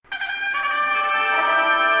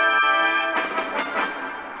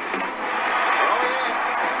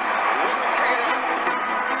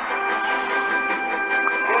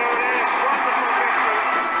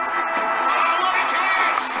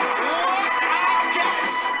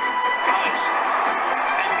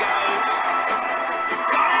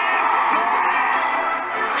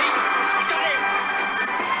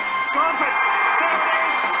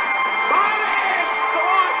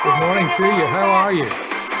how are you?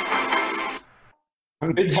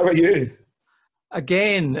 I'm good, how are you?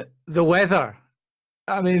 Again, the weather.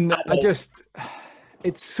 I mean,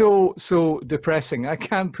 it's so depressing. I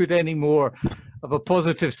can't put any more of a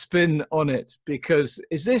positive spin on it because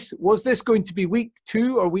was this going to be week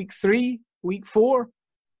 2 or week 3, week 4?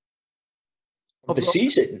 Of the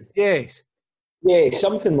season? Yes. Yeah,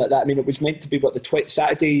 something like that. I mean, it was meant to be,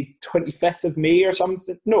 Saturday, 25th of May or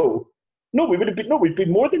something? No, we'd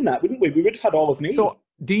been more than that, wouldn't we? We would have had all of May. So,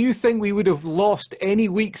 do you think we would have lost any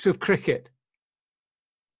weeks of cricket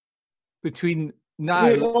between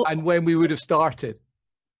now and when we would have started?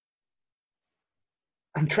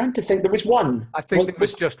 I'm trying to think. There was one. I think there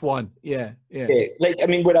was just one. Yeah.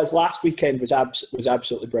 Whereas last weekend was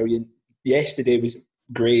absolutely brilliant. Yesterday was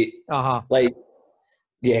great.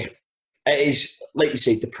 Yeah, it is, like you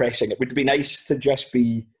say, depressing. It would be nice to just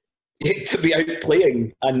be out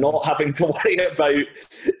playing and not having to worry about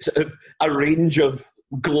sort of a range of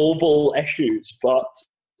global issues. But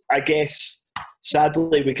I guess,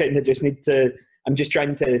 sadly, we kind of just need to. I'm just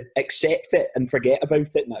trying to accept it and forget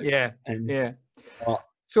about it now. Yeah.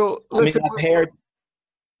 So listen,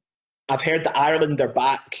 I've heard that Ireland are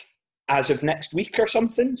back as of next week or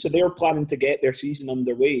something. So they're planning to get their season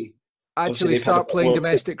underway. Actually, start playing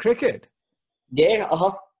domestic cricket. Yeah.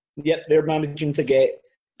 Yep, they're managing to get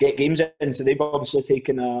games in. So they've obviously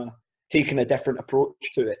taken a different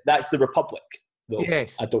approach to it. That's the Republic, though.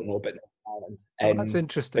 Yes. I don't know about Ireland. That's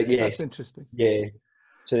interesting. That's interesting. Yeah.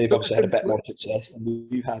 So they've obviously had a bit more success than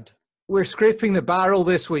we've had. We're scraping the barrel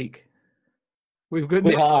this week. We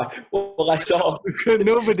are. Well, I saw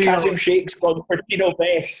nobody. Kazim Sheikh's gone for Tino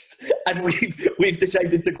Best, and we've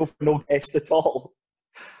decided to go for no Best at all.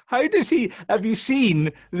 How does he? Have you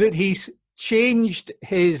seen that he's changed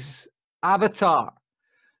his avatar?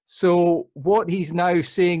 So what he's now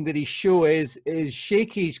saying that his show is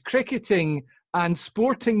Sheiky's cricketing and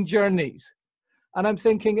sporting journeys. And I'm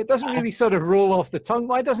thinking it doesn't really sort of roll off the tongue.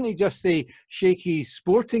 Why doesn't he just say Sheiky's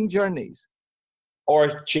sporting journeys?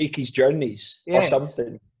 Or Sheiky's journeys or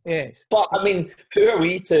something. Yes. But, I mean, who are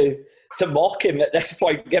we to mock him at this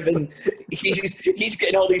point, given he's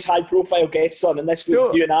getting all these high-profile guests on, and this week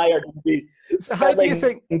you and I are going to be how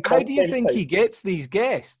do you think he gets these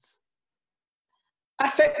guests? I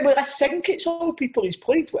think it's all people he's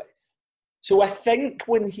played with. So I think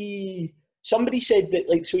when somebody said that,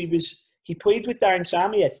 he played with Darren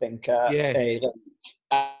Sammy, I think,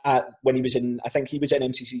 when he was in, I think he was in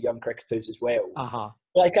MCC Young Cricketers as well.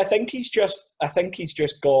 I think he's just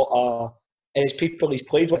got his people he's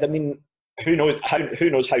played with. I mean, who knows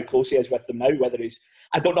how close he is with them now?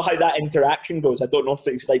 I don't know how that interaction goes. I don't know if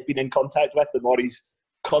he's been in contact with them or he's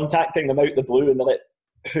contacting them out the blue and they're like,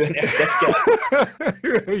 who on earth is this guy?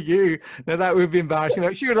 Who are you? Now that would be embarrassing.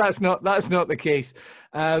 I'm sure that's not the case.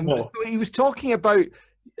 No. So he was talking about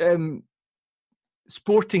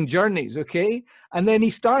sporting journeys, okay? And then he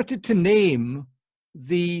started to name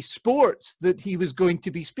the sports that he was going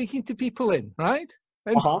to be speaking to people in, right?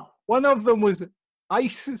 And one of them was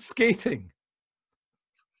ice skating.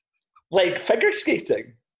 Like figure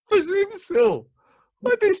skating? I presume so.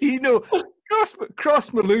 What did he know? Cross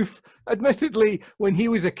Maloof, admittedly, when he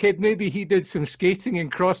was a kid, maybe he did some skating in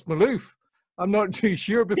Cross Maloof. I'm not too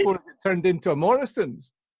sure before it turned into a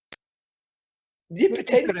Morrison's. Yeah,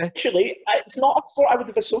 potentially. It's not a sport I would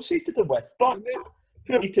have associated him with, but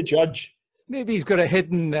who are you to judge? Maybe he's got a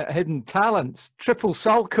hidden talents, triple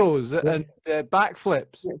salcos and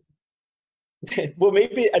backflips. Well,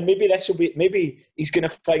 maybe this will be. Maybe he's going to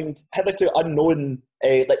find hitherto unknown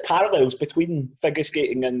parallels between figure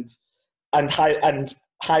skating and high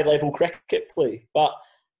level cricket play. But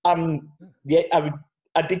I'd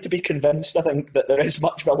need to be convinced. I think that there is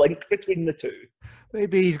much of a link between the two.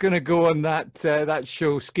 Maybe he's going to go on that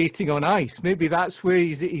show, Skating on Ice. Maybe that's where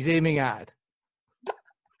he's aiming at.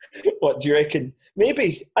 What do you reckon?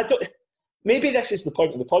 Maybe Maybe this is the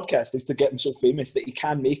point of the podcast, is to get him so famous that he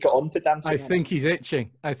can make it onto Dancing. I think he's itching.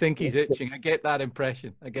 I get that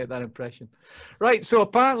impression. Right. So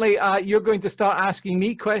apparently, you're going to start asking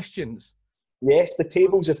me questions. Yes, the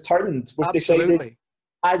tables have turned. We've Absolutely.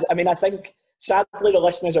 decided. I think sadly the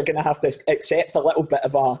listeners are going to have to accept a little bit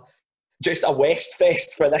of a West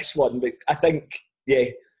Fest for this one. But I think,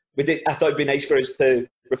 I thought it'd be nice for us to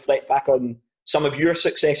reflect back on some of your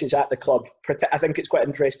successes at the club. I think it's quite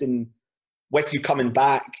interesting with you coming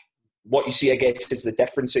back. What you see, I guess, is the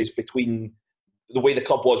differences between the way the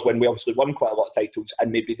club was when we obviously won quite a lot of titles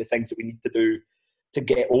and maybe the things that we need to do to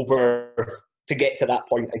get to that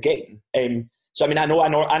point again. So, I know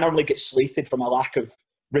I normally get slated for my lack of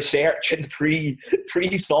research and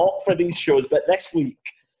pre-thought for these shows, but this week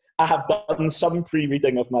I have done some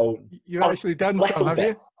pre-reading of my own. You've actually done some, have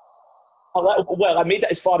you? Well, I made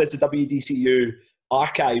it as far as the WDCU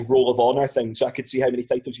archive Roll of Honour thing, so I could see how many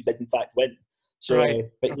titles you did in fact win. So, right.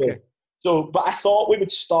 But okay. yeah. So, but I thought we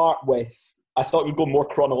would start with. I thought we'd go more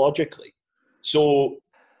chronologically. So,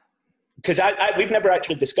 because we've never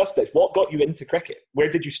actually discussed this. What got you into cricket? Where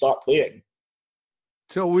did you start playing?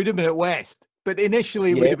 So we'd have been at West, but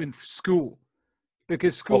initially we'd have been school,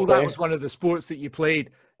 because school, that was one of the sports that you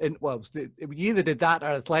played in. Well, you either did that or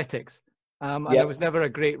athletics, and I was never a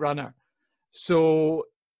great runner. So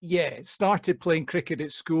yeah, started playing cricket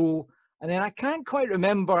at school, and then I can't quite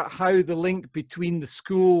remember how the link between the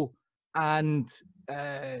school and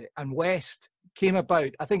West came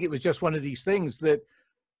about. I think it was just one of these things that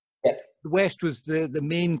the West was the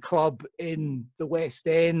main club in the West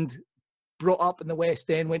End, brought up in the West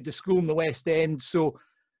End, went to school in the West End. So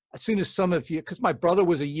as soon as some of you, because my brother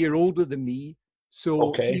was a year older than me,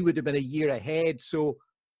 so he would have been a year ahead. So,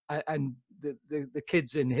 and the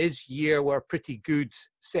kids in his year were a pretty good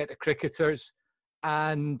set of cricketers.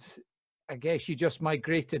 And I guess you just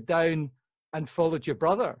migrated down and followed your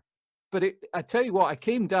brother. But I tell you what, I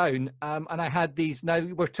came down and I had these, now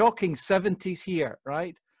we're talking 70s here,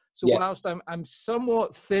 right? So whilst I'm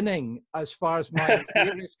somewhat thinning as far as my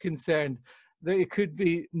hair is concerned, there could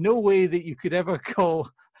be no way that you could ever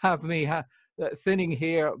have me thinning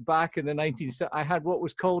hair back in the 1970s. I had what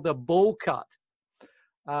was called a bowl cut.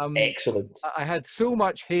 Excellent. I had so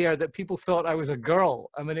much hair that people thought I was a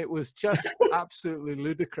girl. I mean, it was just absolutely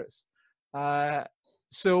ludicrous.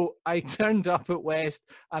 So I turned up at West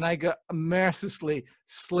and I got mercilessly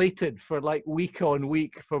slated for like week on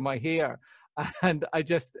week for my hair. And I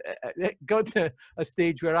just got to a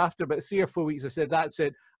stage where after about 3 or 4 weeks, I said, that's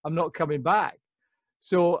it, I'm not coming back.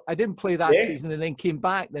 So I didn't play that season and then came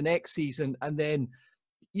back the next season. And then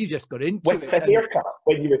you just got into it. With the haircut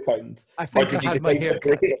when you returned? I think I had my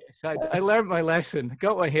haircut. Yes, I learned my lesson,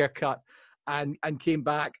 got my haircut and came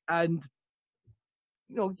back. And,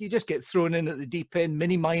 you know, you just get thrown in at the deep end.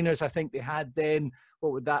 Mini minors, I think they had then.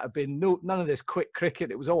 What would that have been? No, none of this quick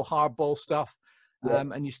cricket. It was all hardball stuff.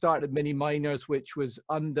 And you started mini minors, which was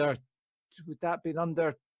under, would that been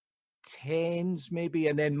under 10s maybe,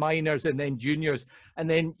 and then minors and then juniors. And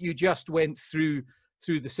then you just went through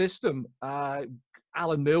the system.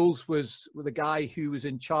 Alan Mills was the guy who was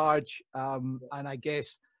in charge. And I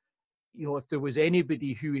guess, you know, if there was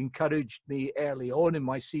anybody who encouraged me early on in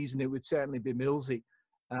my season, it would certainly be Millsy.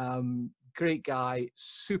 Great guy,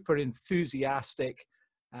 super enthusiastic,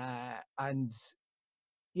 and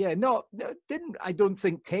yeah, didn't, I don't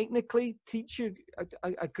think, technically teach you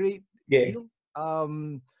a great deal,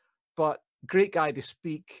 but great guy to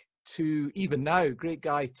speak to even now, great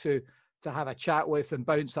guy to have a chat with and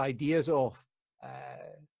bounce ideas off.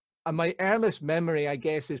 And my earliest memory, I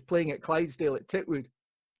guess, is playing at Clydesdale at Titwood.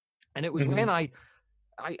 And it was when I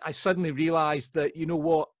suddenly realised that, you know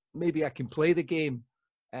what, maybe I can play the game.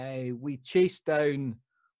 We chased down,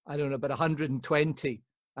 I don't know, about 120,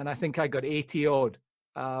 and I think I got 80 odd.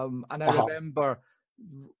 And I remember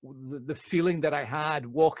the feeling that I had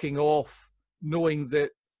walking off, knowing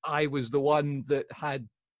that I was the one that had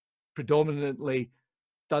predominantly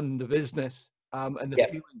done the business, and the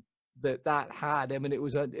feeling that had. I mean, it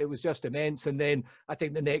was just immense. And then I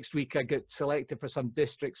think the next week I got selected for some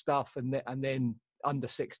district stuff, and then under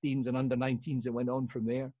 16s and under 19s, it went on from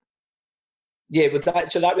there. Yeah, with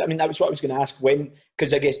that, I mean, that was what I was going to ask,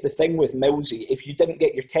 because I guess the thing with Millsy, if you didn't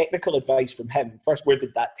get your technical advice from him, first, where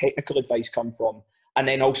did that technical advice come from? And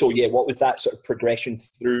then also, what was that sort of progression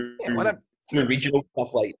through regional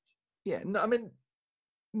stuff like? Yeah, no, I mean,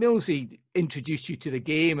 Millsy introduced you to the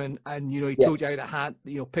game, and you know, he told you how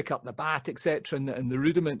to pick up the bat, etc., and the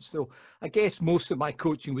rudiments. So I guess most of my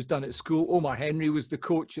coaching was done at school. Omar Henry was the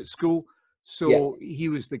coach at school, so he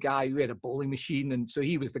was the guy who had a bowling machine, and so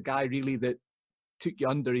he was the guy really that took you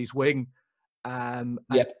under his wing, and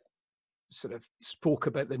sort of spoke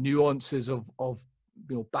about the nuances of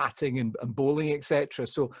batting and bowling, etc.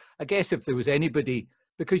 So I guess if there was anybody,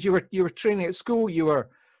 because you were training at school, you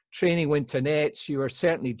were training winter nets, you were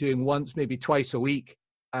certainly doing once, maybe twice a week,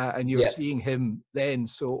 and you were seeing him then.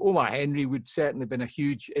 So Omar Henry would certainly have been a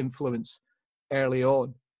huge influence early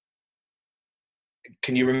on.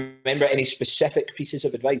 Can you remember any specific pieces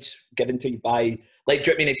of advice given to you by, like,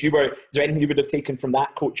 do you know what I mean, is there anything you would have taken from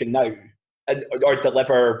that coaching now, or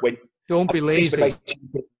deliver when? Don't be lazy.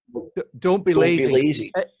 Don't be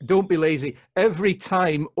lazy. Don't be lazy. Every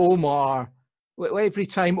time Omar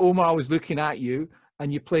was looking at you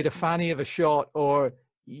and you played a fanny of a shot, or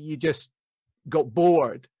you just got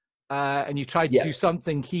bored and you tried to do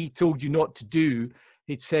something he told you not to do,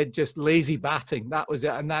 he'd said just lazy batting. That was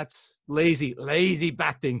it. And that's lazy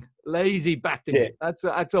batting. Yeah.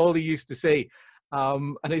 That's all he used to say.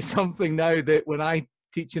 And it's something now that when I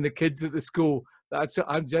teaching the kids at the school,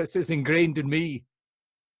 it's ingrained in me.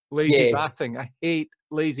 Lazy batting. I hate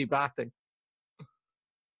lazy batting.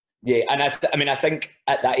 Yeah, and I think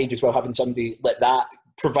at that age as well, having somebody like that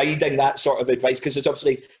providing that sort of advice, because it's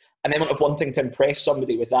obviously an element of wanting to impress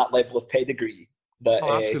somebody with that level of pedigree. That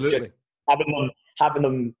Absolutely. Just having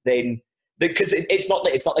them then, because it's not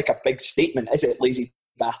like a big statement, is it? Lazy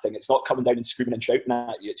batting. It's not coming down and screaming and shouting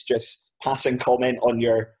at you. It's just passing comment on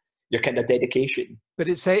your kind of dedication. But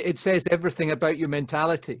it says everything about your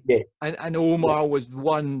mentality. Yeah. And Omar was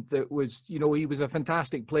one that was, he was a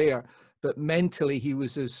fantastic player, but mentally he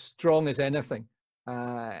was as strong as anything.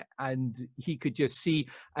 And he could just see,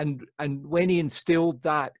 and when he instilled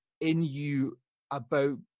that in you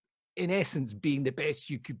about, in essence, being the best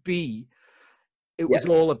you could be, it was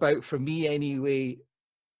all about, for me anyway,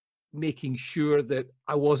 making sure that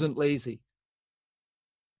I wasn't lazy.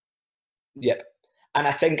 Yep. And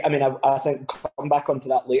I think come back onto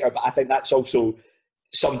that later, but I think that's also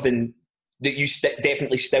something that you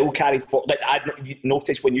definitely still carry forward. Like I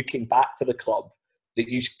noticed when you came back to the club that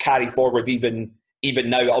you carry forward even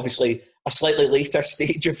now, obviously a slightly later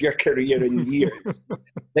stage of your career in years.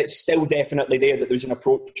 That's still definitely there, that there's an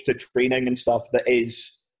approach to training and stuff that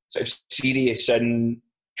is sort of serious and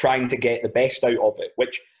trying to get the best out of it,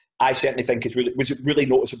 which I certainly think was really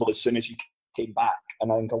noticeable as soon as you came back.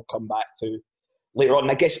 And I think I'll come back to later on.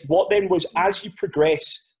 And I guess what then was, as you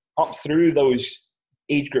progressed up through those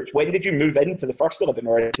age groups, when did you move into the first 11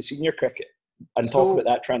 or into senior cricket, and talk about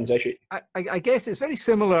that transition? I guess it's very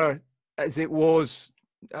similar as it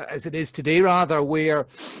is today, rather, where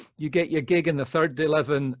you get your gig in the third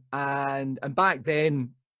 11, and back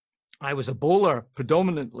then I was a bowler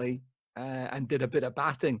predominantly and did a bit of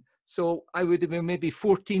batting. So I would have been maybe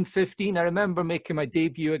 14, 15. I remember making my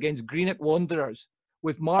debut against Greenock Wanderers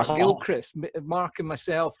with Mark Gilchrist. Mark and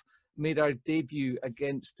myself made our debut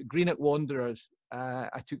against Greenock Wanderers.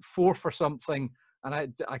 I took 4 for something, and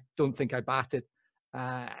I don't think I batted.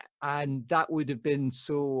 And that would have been,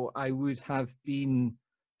 so I would have been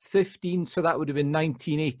 15, so that would have been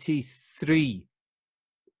 1983.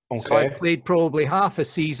 Okay. So I played probably half a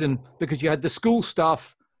season, because you had the school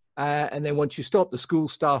stuff, and then once you stopped the school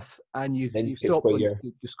stuff and you stopped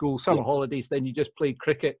the school summer holidays, then you just played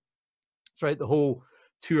cricket throughout the whole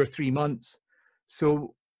 2 or 3 months.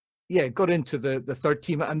 So got into the third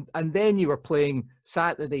team, and then you were playing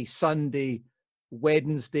Saturday, Sunday,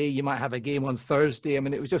 Wednesday. You might have a game on Thursday. I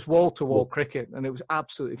mean, it was just wall-to-wall cricket, and it was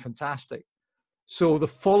absolutely fantastic. So the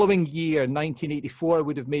following year, 1984, I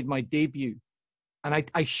would have made my debut. And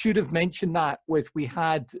I should have mentioned that we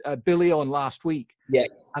had Billy on last week. Yeah.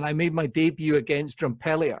 And I made my debut against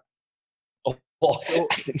Drumpellier. So,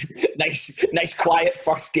 nice quiet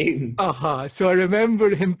first game. So I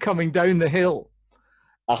remember him coming down the hill,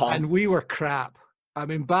 and we were crap. I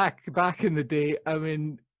mean, back in the day, I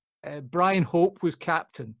mean, Brian Hope was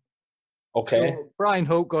captain. Okay. So Brian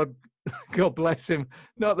Hope, God bless him,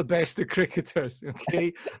 not the best of cricketers.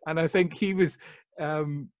 Okay. And I think he was,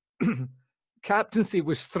 captaincy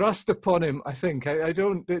was thrust upon him, I think. I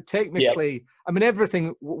don't, technically, I mean,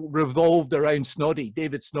 everything revolved around Snoddy,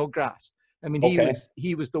 David Snodgrass. I mean,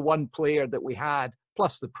 he was the one player that we had,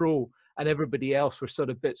 plus the pro, and everybody else were sort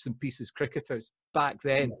of bits and pieces cricketers back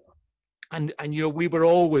then. And we were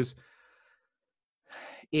always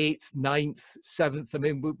 8th, 9th, 7th. I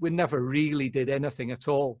mean, we never really did anything at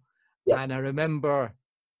all. Yeah. And I remember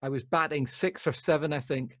I was batting 6 or 7, I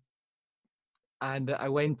think. And I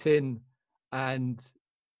went in, and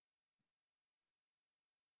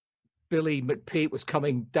Billy McPate was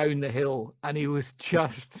coming down the hill, and he was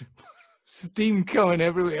just steam coming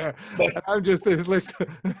everywhere. And I'm just this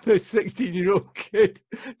 16-year-old kid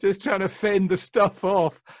just trying to fend the stuff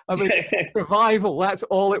off. I mean, survival, that's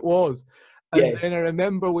all it was. And then I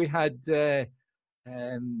remember we had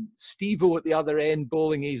Steve-O at the other end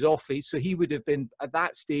bowling his offie. So he would have been, at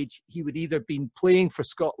that stage, he would either been playing for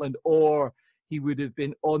Scotland or he would have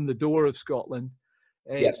been on the door of Scotland.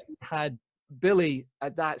 So had Billy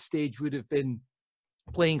at that stage would have been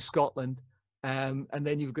playing Scotland. And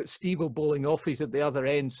then you've got Steve-O bowling offies at the other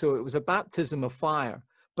end. So it was a baptism of fire.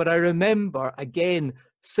 But I remember, again,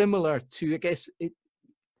 similar to, I guess,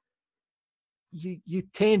 you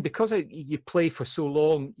tend, because you play for so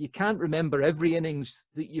long, you can't remember every innings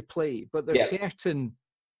that you play. But there's certain,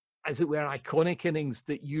 as it were, iconic innings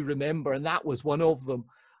that you remember. And that was one of them.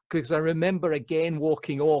 because I remember again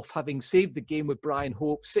walking off, having saved the game with Brian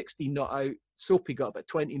Hope, 16 not out. Soapy got about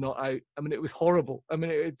 20 not out. I mean, it was horrible. I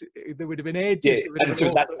mean, there would have been edges. Yeah, and so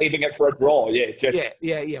that's saving it for a draw. Yeah, just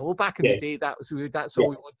yeah. Well, back in the day, that's all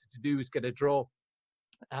we wanted to do was get a draw.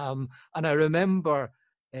 And I remember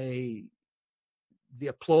the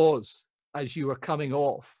applause as you were coming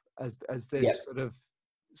off as this sort of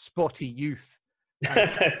spotty youth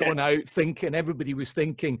going out, thinking, everybody was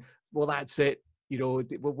thinking, well, that's it. You know,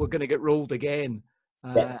 we're going to get rolled again.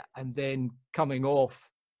 And then coming off.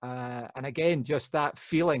 And again, just that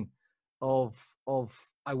feeling of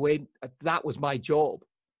I went, that was my job.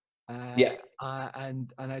 And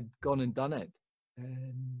I'd gone and done it.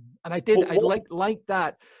 And I did, I like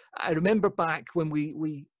that. I remember back when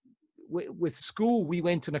we with school, we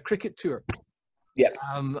went on a cricket tour.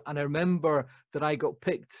 And I remember that I got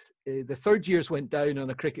picked. The third years went down on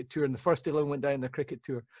a cricket tour, and the first 11 went down on a cricket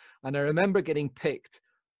tour. And I remember getting picked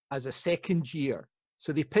as a second year.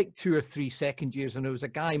 So they picked 2 or 3 second years, and there was a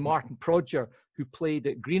guy, Martin Prodger, who played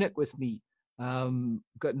at Greenock with me,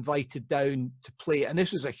 got invited down to play. And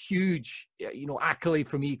this was a huge, accolade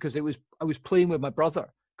for me, because I was playing with my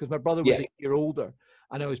brother, because my brother was 8 years older,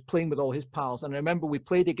 and I was playing with all his pals. And I remember we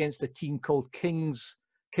played against a team called Kings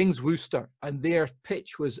Worcester, and their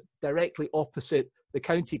pitch was directly opposite the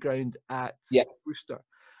county ground at Worcester.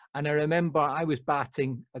 And I remember I was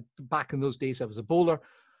batting, back in those days I was a bowler,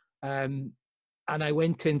 and I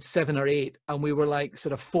went in 7 or 8, and we were like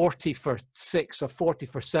sort of 40 for 6 or 40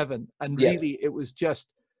 for 7. And really it was just,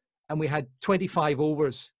 and we had 25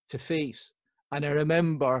 overs to face. And I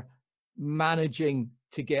remember managing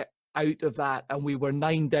to get out of that, and we were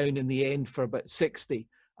 9 down in the end for about 60.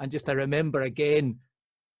 And just, I remember again,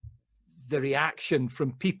 the reaction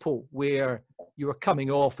from people where you were coming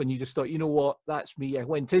off and you just thought, you know what, that's me. I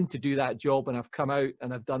went in to do that job, and I've come out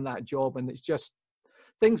and I've done that job. And it's just,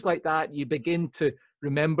 things like that, you begin to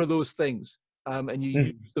remember those things, and you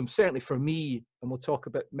use them. Certainly for me, and we'll talk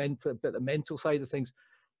about the mental side of things.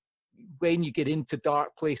 When you get into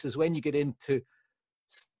dark places, when you get into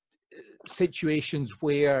situations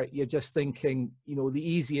where you're just thinking, the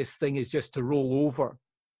easiest thing is just to roll over,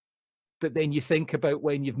 but then you think about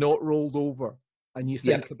when you've not rolled over, and you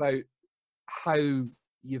think about how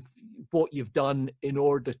what you've done in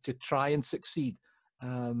order to try and succeed.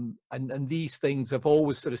 And these things have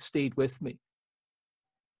always sort of stayed with me.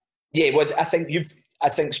 Yeah, well, I think you've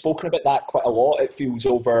spoken about that quite a lot. It feels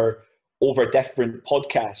over different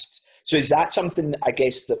podcasts. So is that something, I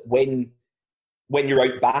guess, that when you're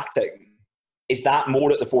out batting, is that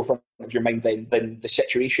more at the forefront of your mind than the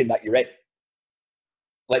situation that you're in?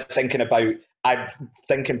 Like thinking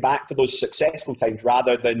back to those successful times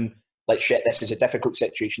rather than like, shit, this is a difficult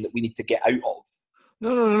situation that we need to get out of.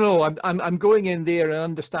 No. I'm going in there and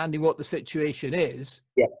understanding what the situation is,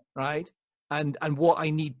 right, and what I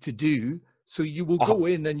need to do. So you will go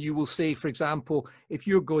in and you will say, for example, if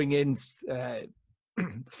you're going in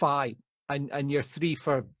 5 and you're 3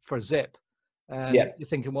 for zip, you're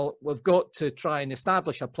thinking, well, we've got to try and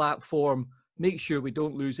establish a platform, make sure we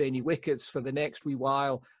don't lose any wickets for the next wee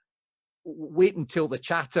while, wait until the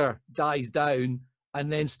chatter dies down, and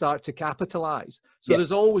then start to capitalize. So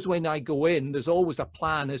there's always, when I go in, there's always a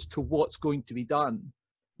plan as to what's going to be done.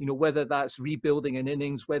 Whether that's rebuilding an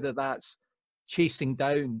innings, whether that's chasing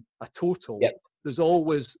down a total, there's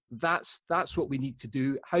always, that's what we need to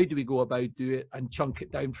do. How do we go about do it and chunk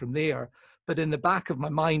it down from there? But in the back of my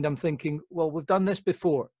mind, I'm thinking, well, we've done this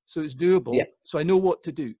before, so it's doable. So I know what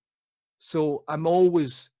to do. So I'm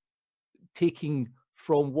always taking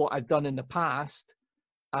from what I've done in the past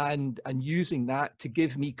and using that to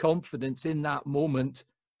give me confidence in that moment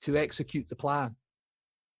to execute the plan.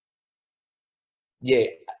 Yeah.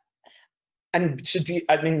 And so do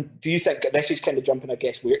you think, this is kind of jumping, I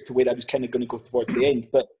guess, to where I was kind of going to go towards the end,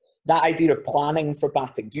 but that idea of planning for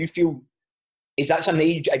batting, do you feel, is that something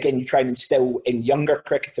you try and instill in younger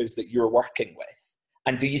cricketers that you're working with?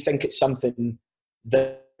 And do you think it's something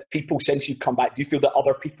that people, since you've come back, do you feel that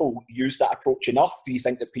other people use that approach enough? Do you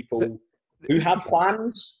think that people who have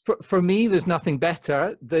plans? For me, there's nothing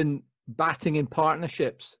better than batting in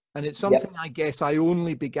partnerships. And it's something I guess I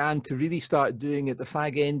only began to really start doing at the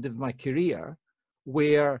fag end of my career,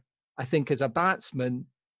 where I think as a batsman,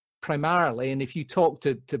 primarily, and if you talk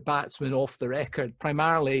to batsmen off the record,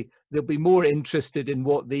 primarily they'll be more interested in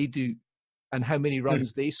what they do and how many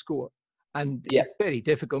runs they score. And it's very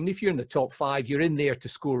difficult. I mean, if you're in the top 5, you're in there to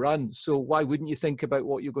score runs. So why wouldn't you think about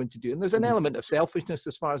what you're going to do? And there's an element of selfishness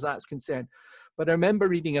as far as that's concerned. But I remember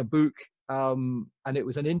reading a book, and it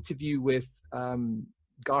was an interview with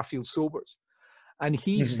Garfield Sobers. And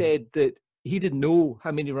he said that he didn't know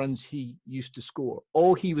how many runs he used to score.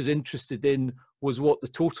 All he was interested in was what the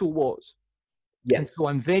total was. Yeah. And so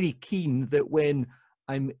I'm very keen that when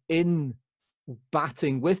I'm in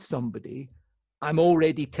batting with somebody, I'm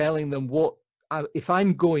already telling them what, if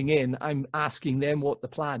I'm going in, I'm asking them what the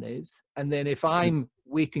plan is. And then if I'm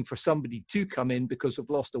waiting for somebody to come in because we've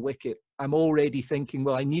lost a wicket, I'm already thinking,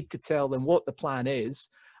 well, I need to tell them what the plan is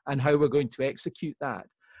and how we're going to execute that.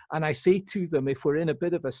 And I say to them, if we're in a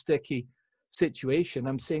bit of a sticky situation,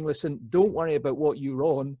 I'm saying, listen, don't worry about what you're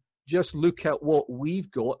on. Just look at what we've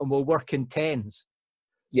got and we'll work in tens.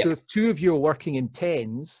 Yeah. So if two of you are working in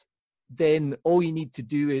tens, then all you need to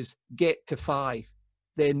do is get to 5.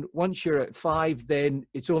 Then once you're at 5, then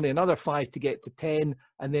it's only another 5 to get to 10,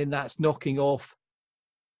 and then that's knocking off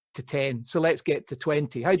to 10. So let's get to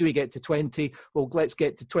 20. How do we get to 20? Well, let's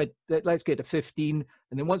get to 20. Let's get to 15,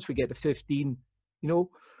 and then once we get to 15, so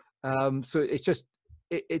it's just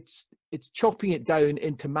it's chopping it down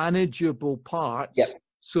into manageable parts, yep.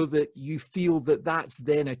 so that you feel that that's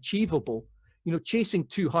then achievable. Chasing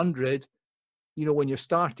 200, when you're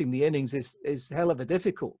starting the innings is hell of a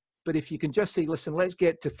difficult. But if you can just say, listen, let's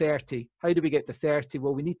get to 30. How do we get to 30?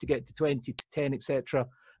 Well, we need to get to 20, to 10, etc.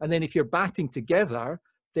 And then if you're batting together,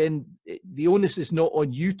 then the onus is not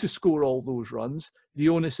on you to score all those runs. The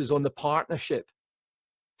onus is on the partnership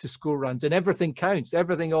to score runs. And everything counts.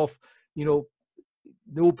 Everything off,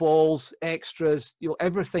 no balls, extras,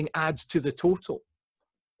 everything adds to the total.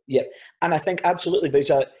 Yeah. And I think absolutely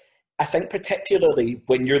I think particularly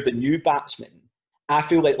when you're the new batsman, I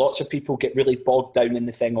feel like lots of people get really bogged down in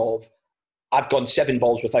the thing of, I've gone 7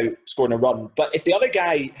 balls without scoring a run. But if the other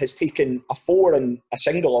guy has taken a 4 and a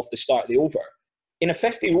single off the start of the over, in a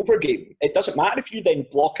 50-over game, it doesn't matter if you then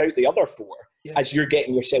block out the other 4 as you're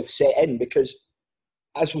getting yourself set in, because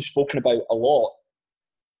as we've spoken about a lot,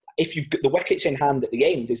 if you've got the wickets in hand at the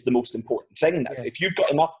end is the most important thing now. Yeah. If you've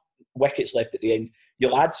got enough wickets left at the end,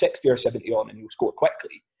 you'll add 60 or 70 on and you'll score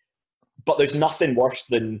quickly. But there's nothing worse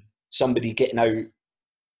than somebody getting out,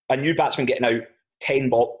 a new batsman getting out 10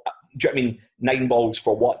 balls, 9 balls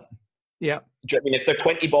for 1. Yeah. Do you know what I mean? If they're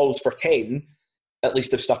 20 balls for 10, at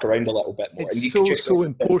least they've stuck around a little bit more. It's so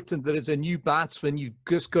important that as a new batsman, you've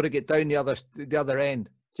just got to get down the other end.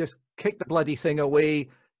 Just kick the bloody thing away,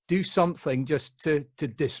 do something just to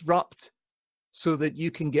disrupt so that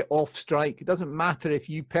you can get off strike. It doesn't matter if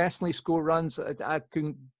you personally score runs. I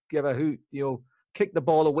couldn't give a hoot, kick the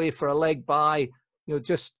ball away for a leg by,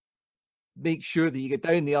 just make sure that you get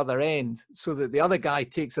down the other end so that the other guy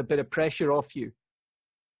takes a bit of pressure off you.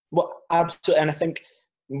 Well, absolutely. And I think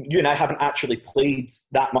you and I haven't actually played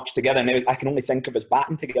that much together. Now, I can only think of us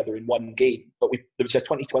batting together in one game, but there was a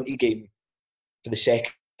 2020 game for the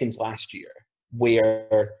seconds last year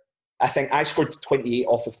where I think I scored 28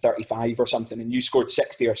 off of 35 or something, and you scored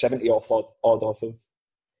 60 or 70 odd off of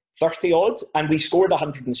 30 odd, and we scored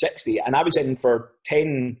 160, and I was in for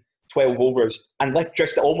 10, 12 overs and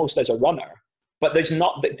just almost as a runner. But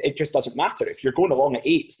it just doesn't matter. If you're going along at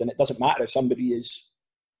 8s, then it doesn't matter if somebody is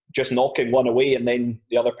just knocking one away and then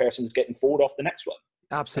the other person's getting 4 off the next one.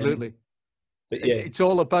 Absolutely. But yeah.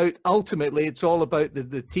 Ultimately, it's all about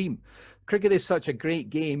the team. Cricket is such a great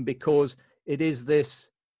game because it is this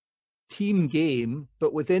team game,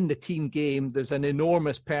 but within the team game, there's an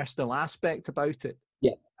enormous personal aspect about it.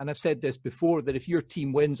 Yeah. And I've said this before, that if your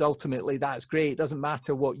team wins, ultimately, that's great. It doesn't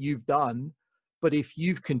matter what you've done. But if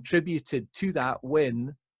you've contributed to that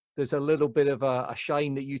win, there's a little bit of a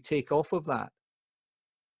shine that you take off of that.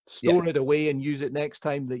 Store it away and use it next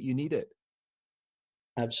time that you need it.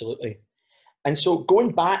 Absolutely. And so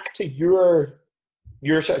going back to your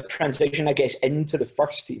sort of transition, I guess, into the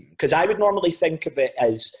first team, because I would normally think of it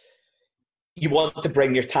as you want to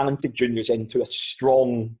bring your talented juniors into a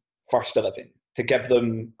strong first 11 to give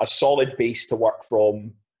them a solid base to work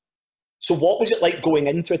from. So what was it like going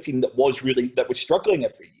into a team that was struggling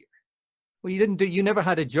every year? Well, you never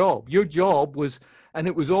had a job. Your job was, and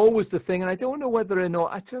it was always the thing, and I don't know whether or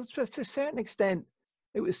not, to a certain extent,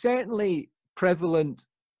 it was certainly prevalent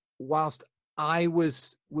whilst I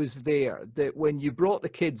was there, that when you brought the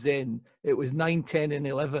kids in, it was 9, 10 and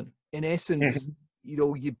 11. In essence,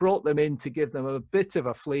 you brought them in to give them a bit of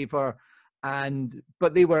a flavour,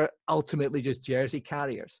 but they were ultimately just jersey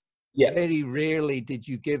carriers. Yeah. Very rarely did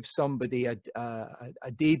you give somebody a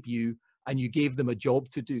debut and you gave them a job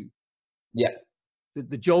to do. Yeah.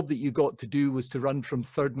 The job that you got to do was to run from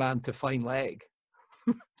third man to fine leg.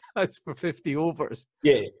 That's for 50 overs.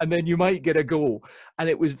 Yeah. And then you might get a go. And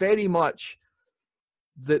it was very much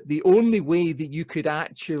that the only way that you could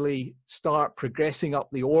actually start progressing up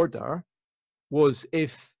the order was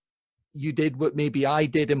if you did what maybe I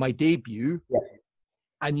did in my debut. Yeah.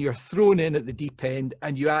 and you're thrown in at the deep end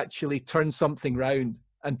and you actually turn something round,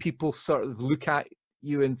 and people sort of look at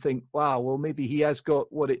you and think, wow, well, maybe he has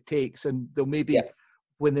got what it takes, and they'll maybe,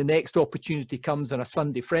 when the next opportunity comes on a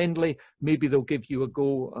Sunday friendly, maybe they'll give you a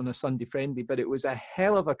go on a Sunday friendly. But it was a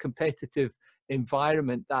hell of a competitive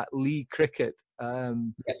environment, that league cricket,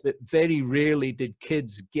 that very rarely did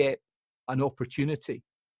kids get an opportunity.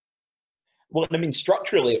 Well, I mean,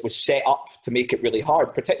 structurally, it was set up to make it really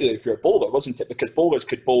hard, particularly if you're a bowler, wasn't it? Because bowlers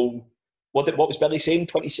could bowl, what was Billy saying?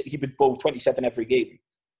 He would bowl 27 every game.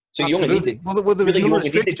 So you only needed, there was really, no you only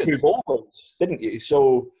needed restrictions. 2 bowlers, didn't you?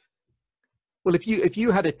 So, well, if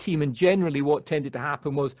you had a team, and generally what tended to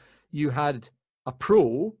happen was you had a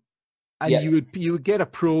pro, and you would get a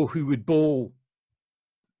pro who would bowl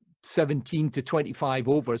 17 to 25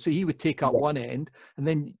 overs. So he would take up one end, and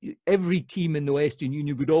then every team in the Western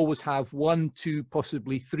Union would always have 1, 2,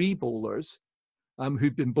 possibly 3 bowlers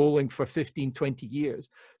who'd been bowling for 15, 20 years.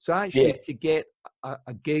 So actually to get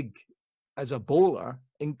a gig as a bowler,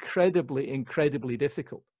 incredibly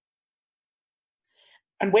difficult.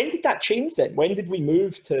 And when did that change then? When did we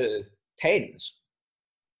move to 10s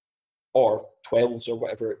or 12s or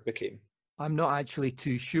whatever it became? I'm not actually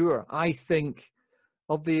too sure. I think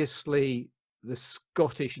obviously the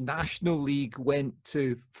Scottish National League went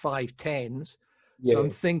to 5-10s. So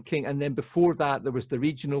I'm thinking, and then before that, there was the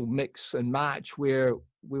regional mix and match where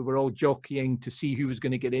we were all jockeying to see who was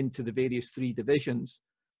going to get into the various 3 divisions.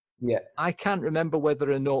 Yeah. I can't remember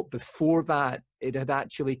whether or not before that it had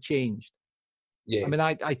actually changed. Yeah. I mean,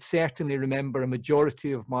 I certainly remember a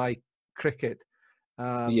majority of my cricket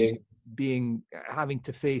having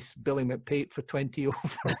to face Billy McPate for 20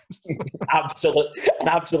 overs. An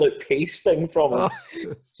absolute pasting from him. Oh.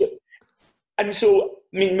 So,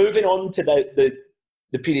 I mean, moving on to the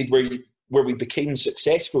period where we became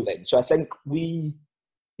successful then. So I think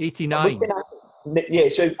 89.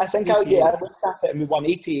 So I think I looked at it and we won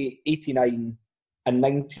 88, 89 and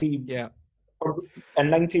 90. Yeah.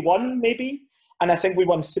 And 91 maybe. And I think we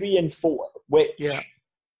won 3 and 4, which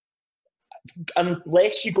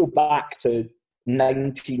unless you go back to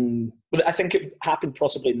 19, I think it happened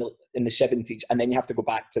possibly in the 70s, and then you have to go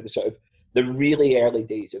back to the sort of the really early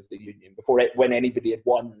days of the Union before when anybody had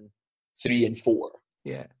won 3 and 4.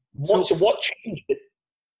 Yeah. So what changed?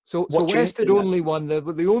 So West had only won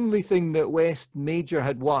the only thing that West Major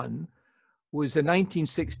had won was the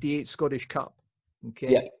 1968 Scottish Cup.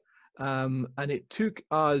 Okay. Yeah. And it took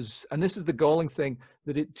us, and this is the galling thing,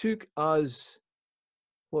 that it took us,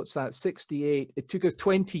 68? It took us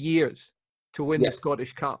 20 years to win the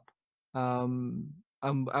Scottish Cup. And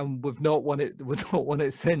we've not won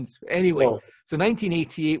it since. Anyway, So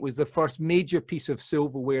 1988 was the first major piece of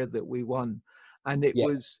silverware that we won. And it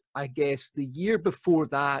was, I guess, the year before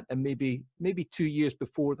that, and maybe 2 years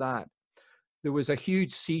before that, there was a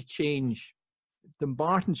huge sea change. The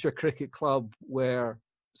Bartonshire Cricket Club were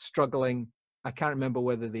struggling. I can't remember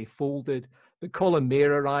whether they folded, but Colin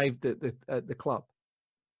Mayer arrived at the club.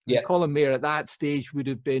 Yeah. Colin Mayer at that stage would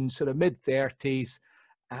have been sort of mid-30s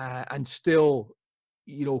and still,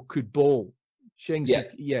 could bowl.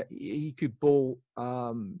 He could bowl,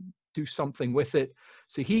 do something with it.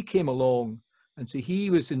 So he came along, and so he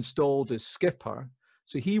was installed as skipper.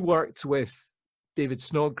 So he worked with David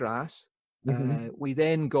Snodgrass. Mm-hmm. We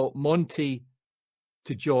then got Monty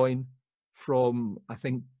to join from, I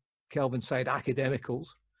think, Kelvinside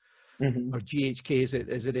Academicals, or GHK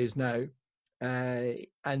as it is now.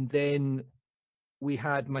 And then we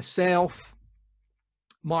had myself,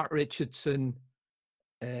 Mark Richardson,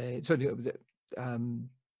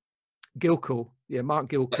 Gilco, Mark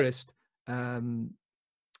Gilchrist,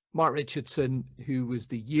 Mark Richardson, who was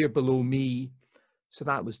the year below me, so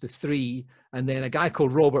that was the 3, and then a guy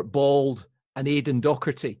called Robert Bald and Aidan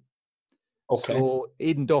Docherty. Okay. So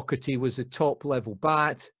Aidan Docherty was a top level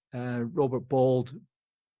bat. Robert Bald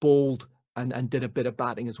bowled and did a bit of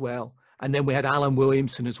batting as well. And then we had Alan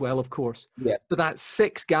Williamson as well, of course. Yeah. So that's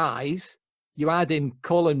 6 guys. You add in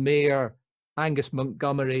Colin Mayer, Angus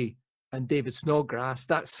Montgomery, and David Snodgrass.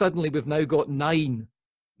 That suddenly we've now got 9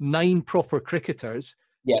 proper cricketers.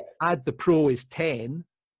 Yeah. Add the pro is 10.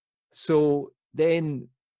 So then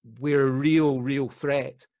we're a real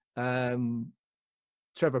threat.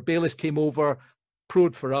 Trevor Bayliss came over,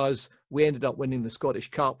 proed for us. We ended up winning the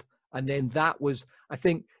Scottish Cup. And then that was, I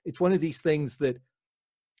think it's one of these things that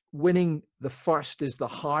winning the first is the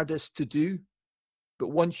hardest to do. But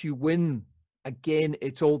once you win, again,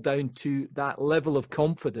 it's all down to that level of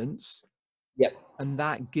confidence. Yep. And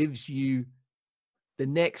that gives you, the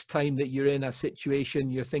next time that you're in a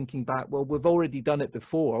situation, you're thinking back, well, we've already done it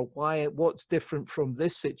before. What's different from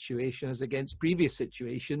this situation as against previous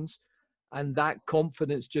situations? and that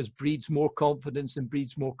confidence just breeds more confidence and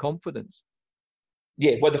breeds more confidence.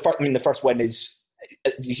 Yeah, well, the first win is,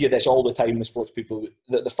 you hear this all the time with sports people,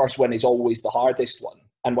 that the first win is always the hardest one.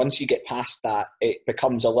 And once you get past that, it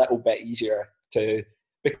becomes a little bit easier to,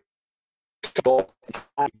 because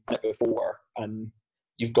before, and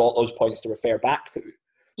you've got those points to refer back to.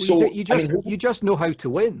 Well, so you just know how to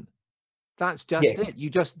win. That's just yeah. it. You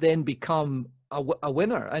just then become a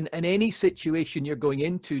winner. And in any situation you're going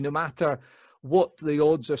into, no matter what the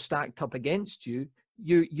odds are stacked up against you,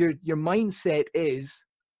 your mindset is,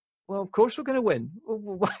 well, of course we're going to win.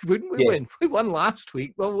 Well, why wouldn't we win? We won last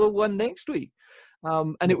week. Well, we'll win next week.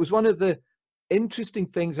 And it was one of the interesting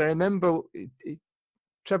things. I remember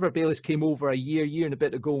Trevor Bayliss came over a year and a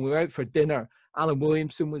bit ago, and we were out for dinner. Alan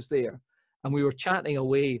Williamson was there, and we were chatting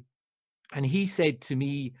away. And he said to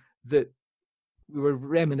me that we were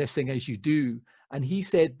reminiscing, as you do. And he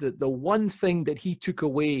said that the one thing that he took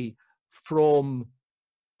away from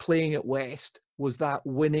playing at West was that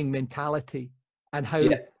winning mentality, and how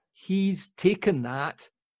he's taken that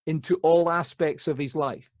into all aspects of his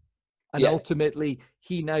life. And ultimately,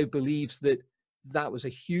 he now believes that that was a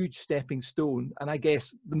huge stepping stone. And I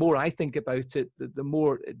guess the more I think about it, the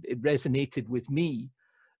more it resonated with me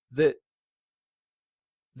that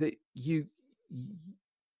you,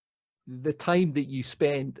 the time that you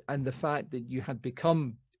spent and the fact that you had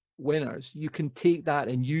become winners, you can take that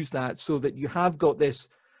and use that so that you have got this.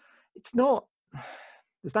 It's not,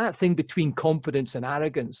 there's that thing between confidence and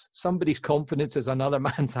arrogance. Somebody's confidence is another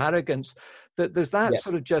man's arrogance. That there's that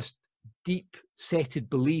sort of just deep seated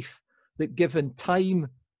belief that given time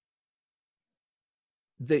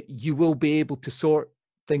that you will be able to sort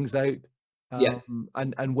things out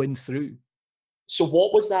and win through. So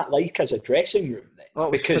what was that like as a dressing room then?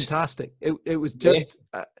 Oh, it was fantastic. It was just,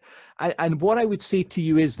 and what I would say to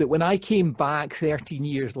you is that when I came back 13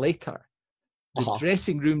 years later, the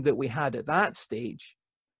dressing room that we had at that stage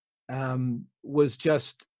was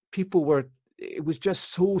just, it was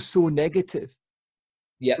just so negative.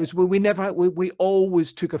 Yeah. It was when we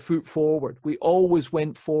always took a foot forward. We always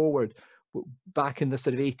went forward back in the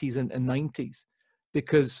sort of 80s and 90s,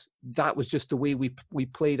 because that was just the way we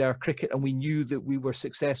played our cricket, and we knew that we were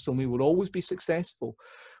successful and we would always be successful.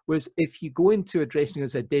 Whereas if you go into a dressing room,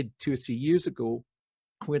 as I did 2 or 3 years ago,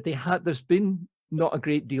 where there's been not a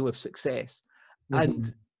great deal of success,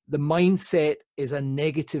 and the mindset is a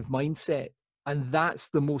negative mindset. And that's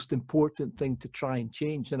the most important thing to try and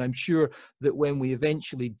change. And I'm sure that when we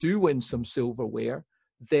eventually do win some silverware,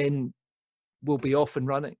 then we'll be off and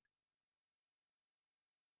running.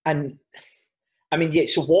 And I mean,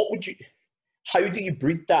 so how do you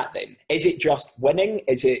breed that then? Is it just winning?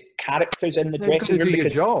 Is it characters in the dressing room? Do your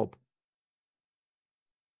job.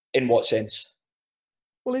 In what sense?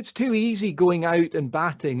 Well, it's too easy going out and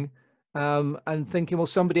batting and thinking, well,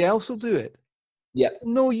 somebody else will do it. Yeah.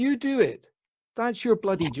 No, you do it. That's your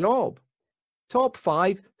bloody job. Top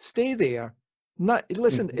 5, stay there.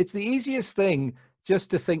 Listen, it's the easiest thing just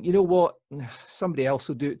to think, you know what, somebody else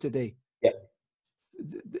will do it today. Yeah.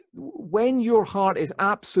 When your heart is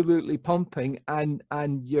absolutely pumping and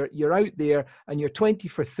you're out there and you're 20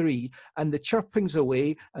 for 3 and the chirping's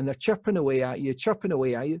away and they're chirping away at you,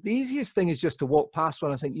 the easiest thing is just to walk past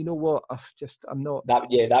one and think, you know what, I'm not. That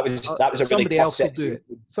was a somebody really else will do it.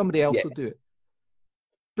 Somebody else will do it.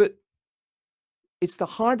 But it's the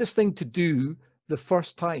hardest thing to do the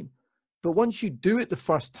first time. But once you do it the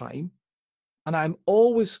first time, and I'm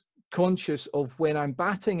always conscious of when I'm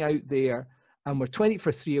batting out there and we're 20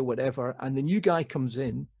 for 3 or whatever, and the new guy comes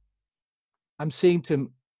in, I'm saying to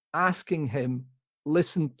him, asking him,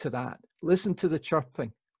 listen to that. Listen to the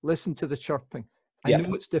chirping. Listen to the chirping. I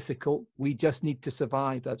know it's difficult. We just need to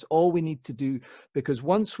survive. That's all we need to do. Because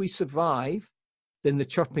once we survive, then the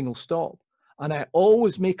chirping will stop. And I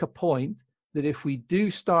always make a point that if we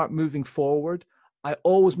do start moving forward, I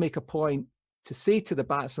always make a point to say to the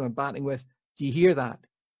batsman I'm batting with, do you hear that?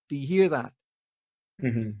 Do you hear that?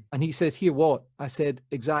 And he says, hear what? I said,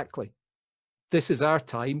 exactly. This is our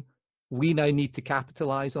time. We now need to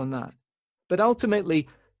capitalize on that. But ultimately,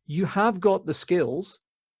 you have got the skills.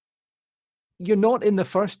 You're not in the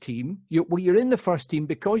first team. You're in the first team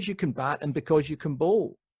because you can bat and because you can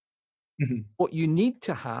bowl. What you need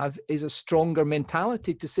to have is a stronger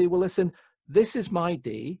mentality to say, well, listen, this is my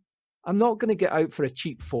day. I'm not going to get out for a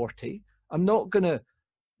cheap 40. I'm not going to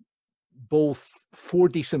bowl 4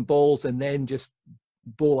 decent balls and then just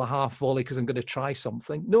bowl a half volley because I'm going to try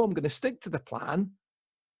something. No, I'm going to stick to the plan,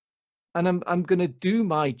 and I'm going to do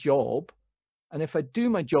my job. And if I do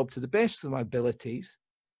my job to the best of my abilities,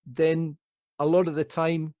 then a lot of the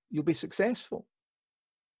time you'll be successful.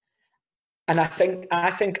 And I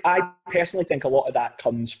personally think a lot of that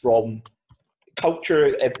comes from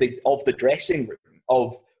culture of the dressing room,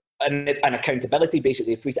 of an accountability.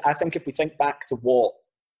 Basically, I think if we think back to what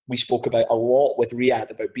we spoke about a lot with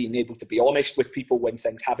Riyadh, about being able to be honest with people when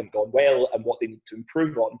things haven't gone well and what they need to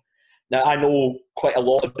improve on. Now, I know quite a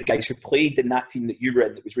lot of the guys who played in that team that you were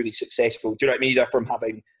in that was really successful. Do you know what I mean? Either from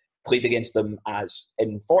having played against them as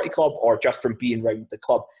in 40 Club or just from being around the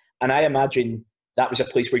club. And I imagine that was a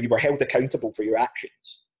place where you were held accountable for your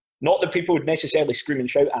actions. Not that people would necessarily scream and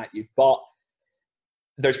shout at you, but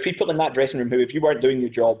there's people in that dressing room who, if you weren't doing your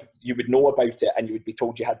job, you would know about it and you would be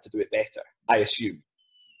told you had to do it better, I assume.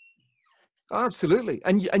 Absolutely.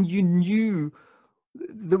 And you knew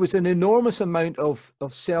there was an enormous amount of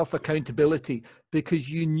self-accountability, because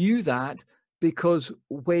you knew that, because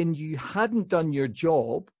when you hadn't done your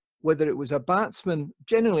job, whether it was a batsman,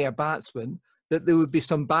 generally a batsman, that there would be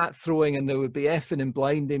some bat throwing and there would be effing and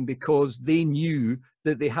blinding because they knew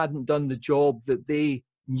that they hadn't done the job that they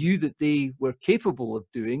knew that they were capable of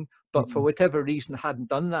doing, but for whatever reason hadn't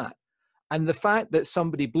done that. And the fact that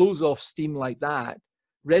somebody blows off steam like that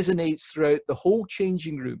resonates throughout the whole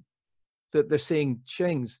changing room, that they're saying,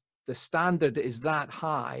 Chings, the standard is that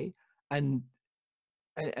high, and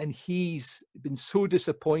he's been so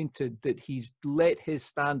disappointed that he's let his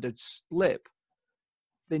standards slip,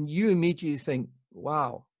 then you immediately think,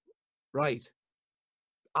 wow, right,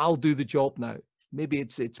 I'll do the job now. Maybe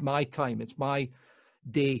it's my time, it's my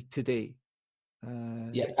day today.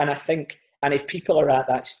 Yeah, and I think, and if people are at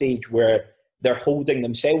that stage where they're holding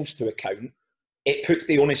themselves to account, it puts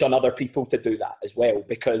the onus on other people to do that as well.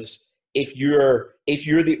 Because if you're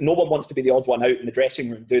no one wants to be the odd one out in the dressing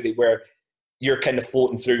room, do they? Where you're kind of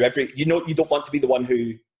floating through you don't want to be the one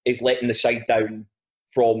who is letting the side down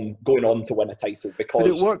from going on to win a title because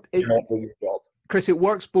you're not doing your job. Chris, it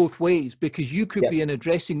works both ways, because you could be in a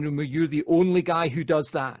dressing room where you're the only guy who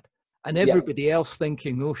does that, and everybody else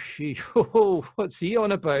thinking, oh, what's he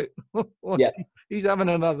on about? He's having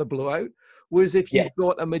another blowout. Whereas if you've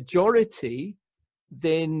got a majority,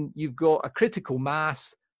 then you've got a critical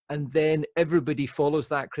mass, and then everybody follows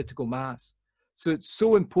that critical mass. So it's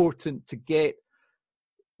so important to get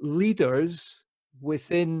leaders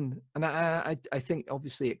within, and I think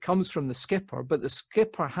obviously it comes from the skipper, but the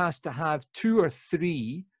skipper has to have 2 or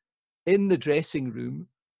 3 in the dressing room,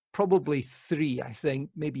 probably 3, I think,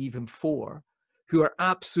 maybe even 4, who are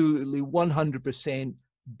absolutely 100%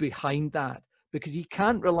 behind that, because he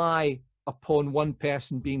can't rely upon one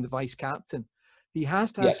person being the vice captain. He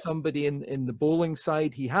has to have somebody in the bowling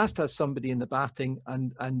side. He has to have somebody in the batting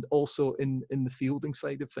and also in the fielding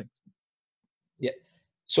side of things. Yeah.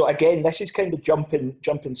 So again, this is kind of jumping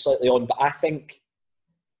slightly on, but I think,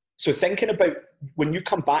 so thinking about when you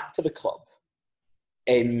come back to the club,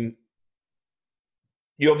 you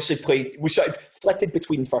obviously played, we sort of flitted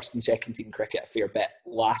between first and second team cricket a fair bit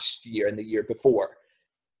last year and the year before.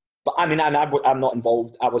 But I mean, I'm not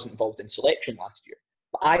involved, I wasn't involved in selection last year.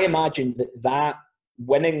 But I imagine that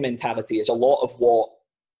winning mentality is a lot of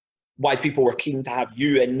why people were keen to have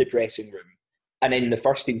you in the dressing room and in the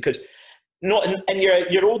first team, because not in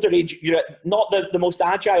your older age, you're not the most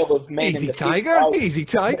agile of men. Easy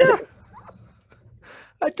tiger.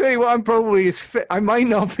 I tell you what, I'm probably as fit. I might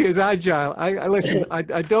not be as agile. I listen. I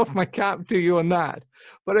doff my cap to you on that.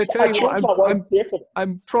 But I tell you what,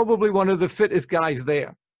 I'm probably one of the fittest guys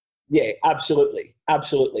there. Yeah, absolutely.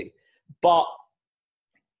 But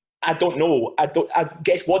I don't know. I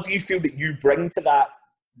guess, what do you feel that you bring to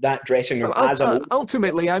that dressing room?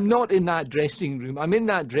 Ultimately, I'm not in that dressing room. I'm in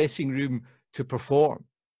that dressing room to perform.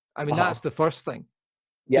 I mean, that's the first thing.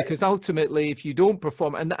 Yeah. Because ultimately, if you don't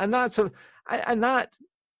perform, and that.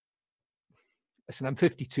 Listen, I'm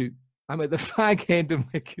 52. I'm at the fag end of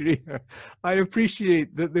my career. I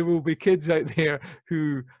appreciate that there will be kids out there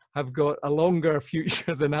who have got a longer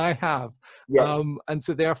future than I have. Yeah. And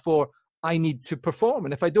so therefore, I need to perform.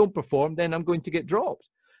 And if I don't perform, then I'm going to get dropped.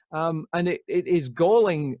 And it is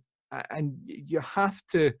galling. And you have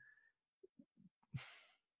to,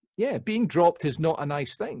 being dropped is not a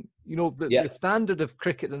nice thing. You know, the standard of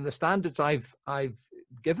cricket and the standards I've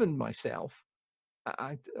given myself,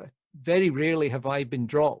 I very rarely have I been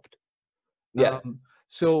dropped. Yeah.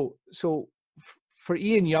 So for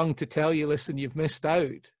Ian Young to tell you, listen, you've missed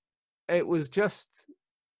out, it was just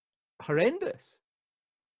horrendous.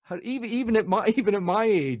 Even at my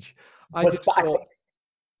age, I just thought.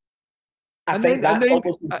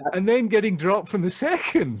 And then getting dropped from the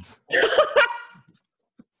seconds.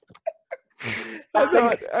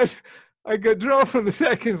 I got dropped from the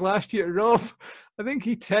seconds last year. Rob, I think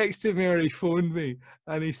he texted me or he phoned me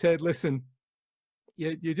and he said, listen,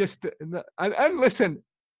 you just, and listen,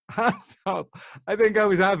 So I think I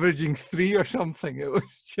was averaging 3 or something. It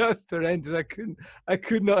was just horrendous. I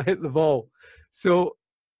could not hit the ball. So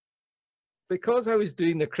because I was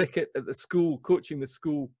doing the cricket at the school, coaching the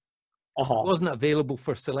school, I wasn't available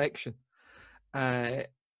for selection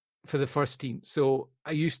for the first team. So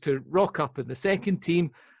I used to rock up in the second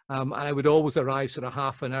team, and I would always arrive sort of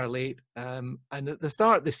half an hour late. And at the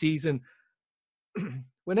start of the season,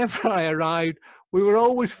 whenever I arrived, we were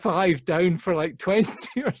always 5 down for like 20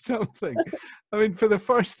 or something. I mean, for the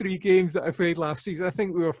first 3 games that I played last season, I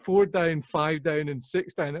think we were 4 down, 5 down, and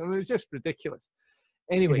 6 down. I mean, it was just ridiculous.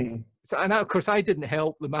 Anyway, so, and of course, I didn't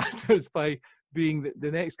help the matters by being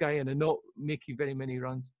the next guy in and not making very many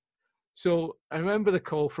runs. So I remember the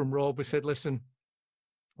call from Rob who said, listen,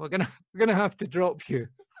 we're gonna have to drop you.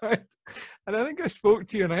 And I think I spoke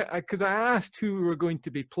to you, and because I asked who we were going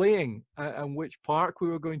to be playing and which park we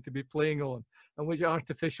were going to be playing on and which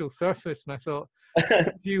artificial surface, and I thought,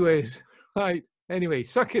 gee whiz, right, anyway,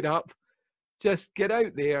 suck it up, just get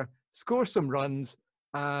out there, score some runs,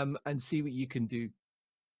 and see what you can do.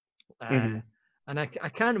 And I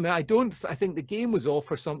can't remember, I think the game was off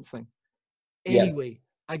or something. Anyway,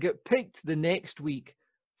 I got picked the next week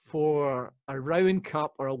for a Rowan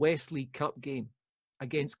Cup or a West League Cup game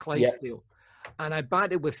against Clydesdale. And I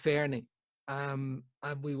batted with Fernie. And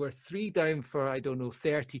we were 3 down for, I don't know,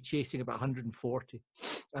 30, chasing about 140.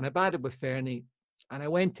 And I batted with Fernie. And I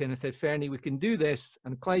went in and said, Fernie, we can do this.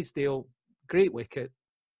 And Clydesdale, great wicket,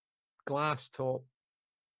 glass top.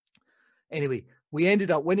 Anyway, we ended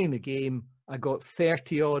up winning the game. I got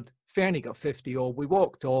 30 odd. Fernie got 50 odd. We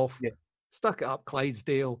walked off, stuck it up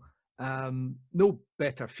Clydesdale. No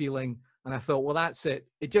better feeling. And I thought, well, that's it.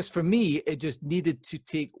 It just, for me, it just needed to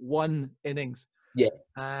take 1 innings.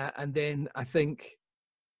 And then I think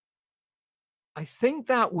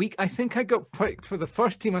that week, I think I got picked for the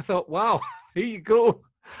first team. I thought, wow, here you go.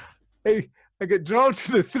 Hey, I got drawn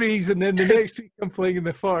to the 3s, and then the next week I'm playing in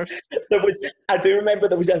the first. I do remember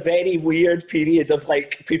there was a very weird period of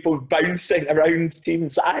like people bouncing around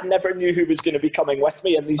teams. I never knew who was going to be coming with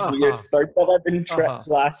me in these weird third 11 trips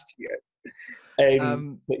last year.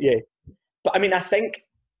 But I mean, I think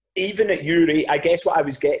even at your age, I guess what I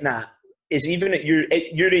was getting at is even at your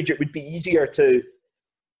age, it would be easier to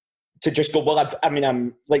just go, well,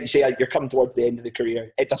 I'm like you say, you're coming towards the end of the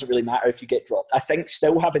career. It doesn't really matter if you get dropped. I think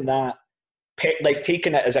still having that, like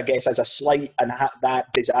taking it as, I guess, as a slight and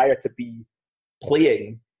that desire to be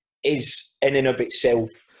playing is in and of itself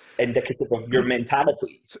indicative of your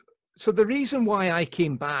mentality. So the reason why I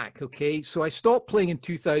came back, okay, so I stopped playing in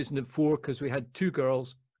 2004 because we had 2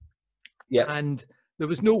 girls. And there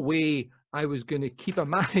was no way I was going to keep a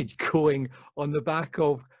marriage going on the back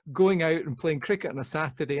of going out and playing cricket on a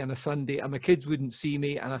Saturday and a Sunday, and my kids wouldn't see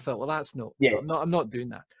me. And I thought, well, that's I'm not doing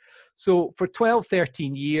that. So for 12,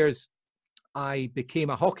 13 years, I became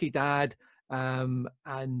a hockey dad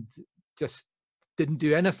and just didn't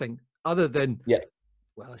do anything other than,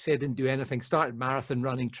 well, I say I didn't do anything, started marathon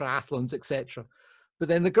running, triathlons, etc. But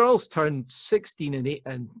then the girls turned 16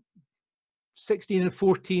 and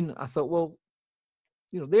 14. I thought, well,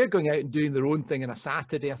 they're going out and doing their own thing on a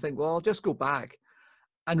Saturday. I think, well, I'll just go back.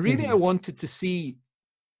 And really, I wanted to see,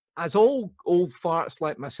 as all old farts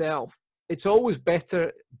like myself, it's always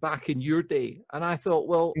better back in your day. And I thought,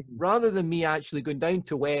 well, rather than me actually going down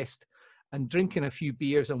to West and drinking a few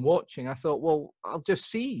beers and watching, I thought, well, I'll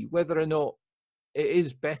just see whether or not it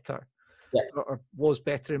is better or was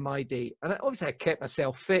better in my day. And obviously I kept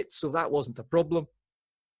myself fit, so that wasn't a problem.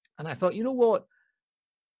 And I thought, you know what?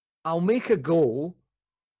 I'll make a goal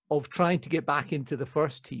of trying to get back into the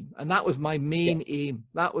first team. And that was my main aim.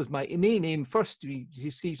 That was my main aim, first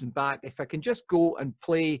season back. If I can just go and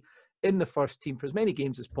play in the first team for as many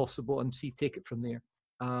games as possible and take it from there.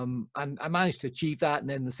 And I managed to achieve that. And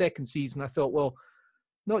then the second season, I thought, well,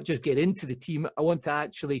 not just get into the team, I want to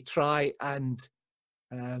actually try and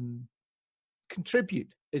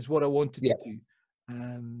contribute is what I wanted to do.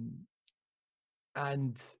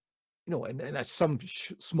 And, in some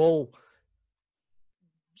small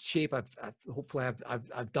shape, hopefully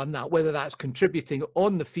I've done that, whether that's contributing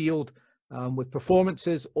on the field with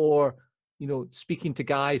performances or, speaking to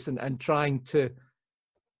guys and trying to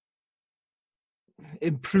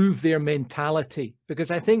improve their mentality, because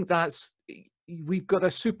I think we've got a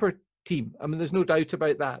super team. I mean, there's no doubt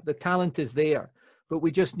about that. The talent is there, but we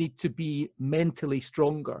just need to be mentally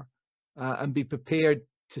stronger and be prepared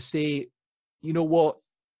to say, you know what,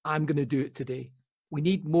 I'm going to do it today. We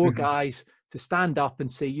need more guys to stand up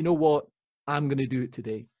and say, you know what, I'm going to do it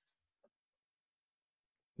today.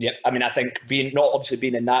 Yeah, I mean, I think not obviously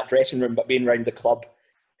being in that dressing room, but being around the club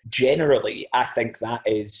generally, I think that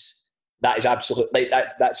is that is absolutely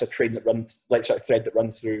that's a train that runs, like, sort of thread that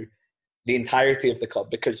runs through the entirety of the club.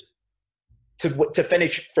 Because to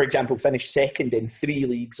finish, for example, finish second in 3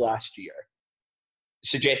 leagues last year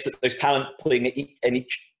suggests that there's talent playing in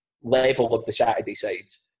each level of the Saturday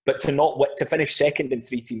sides. But to finish second in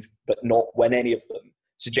 3 teams but not win any of them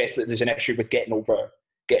suggests that there's an issue with getting over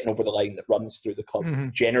the line that runs through the club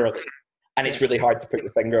generally. And it's really hard to put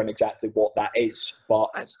your finger on exactly what that is.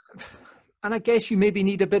 And I guess you maybe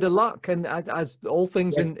need a bit of luck. And as all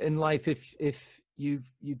things in life, if you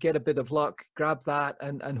get a bit of luck, grab that,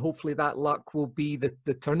 and hopefully that luck will be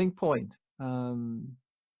the turning point.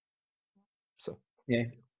 Yeah.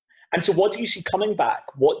 And so what do you see coming back?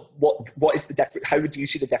 What is the difference? How do you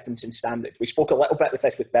see the difference in standard? We spoke a little bit with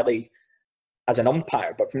this with Billy as an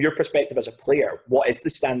umpire, but from your perspective as a player, what is the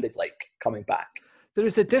standard like coming back? There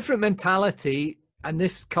is a different mentality, and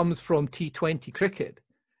this comes from T20 cricket,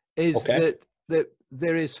 is that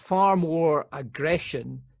there is far more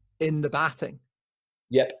aggression in the batting.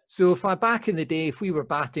 Yep. So back in the day, if we were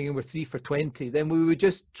batting and we're 3 for 20, then we would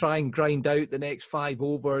just try and grind out the next 5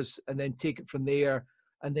 overs and then take it from there,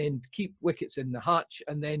 and then keep wickets in the hutch,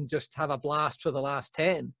 and then just have a blast for the last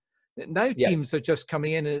 10. Now teams are just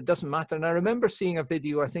coming in and it doesn't matter. And I remember seeing a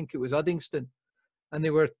video, I think it was Uddingston, and they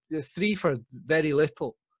were 3 for very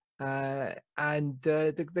little. And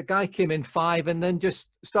the guy came in 5 and then just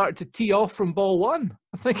started to tee off from ball 1.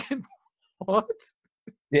 I'm thinking, what?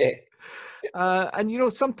 Yeah.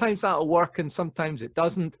 And, sometimes that'll work and sometimes it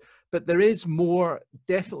doesn't. But there is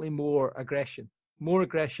definitely more aggression,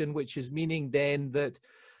 which is meaning then that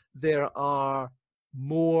there are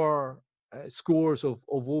more scores of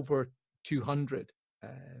over 200.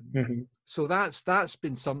 So that's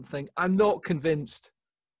been something. I'm not convinced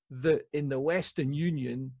that in the Western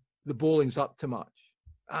Union, the bowling's up to much.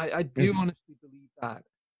 I do honestly believe that.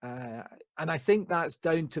 And I think that's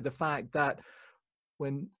down to the fact that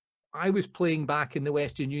when I was playing back in the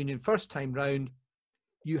Western Union first time round,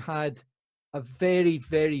 you had a very,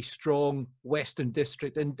 very strong Western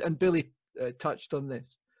district. And Billy touched on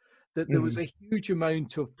this, that there was a huge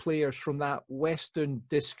amount of players from that Western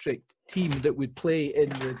district team that would play in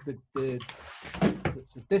the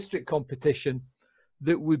district competition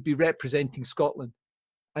that would be representing Scotland.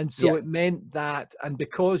 And so it meant that, and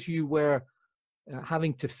because you were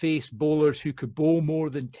having to face bowlers who could bowl more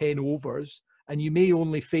than 10 overs, and you may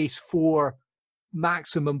only face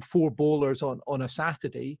maximum 4 bowlers on a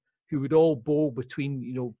Saturday who would all bowl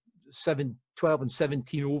between 12 and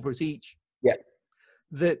 17 overs each. Yeah.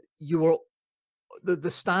 That the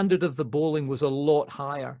standard of the bowling was a lot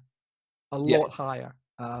higher.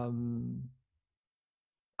 And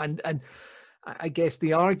I guess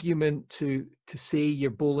the argument to say you're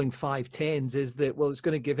bowling 5-10s is that, well, it's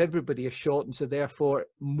going to give everybody a shot, and so therefore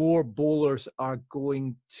more bowlers are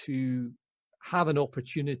going to have an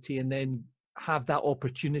opportunity and then have that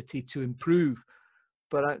opportunity to improve.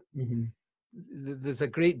 But there's a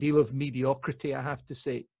great deal of mediocrity, I have to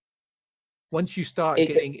say. Once you start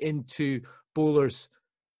getting into bowlers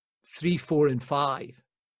 3, 4, and 5,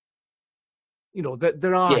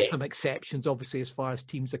 there are some exceptions, obviously, as far as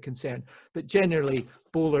teams are concerned. But generally,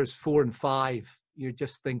 bowlers 4 and 5, you're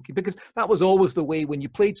just thinking, because that was always the way when you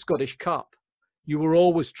played Scottish Cup, you were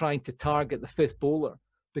always trying to target the 5th bowler.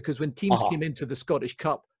 Because when teams came into the Scottish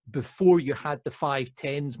Cup, before you had the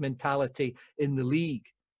 5-10s mentality in the league,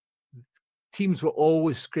 teams were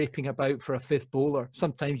always scraping about for a 5th bowler.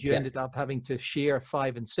 Sometimes you ended up having to share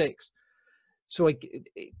 5 and 6. So,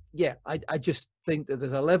 I just think that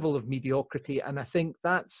there's a level of mediocrity, and I think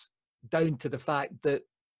that's down to the fact that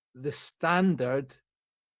the standard,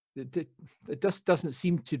 it just doesn't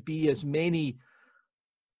seem to be as many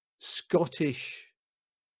Scottish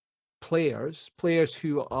players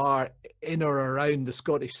who are in or around the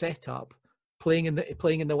Scottish setup playing in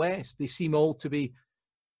the West. They seem all to be,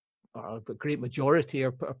 or a great majority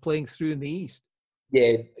are playing through in the East.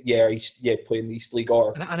 Playing the East League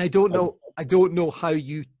and I don't know how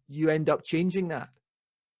you end up changing that.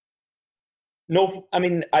 No, I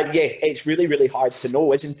mean, it's really, really hard to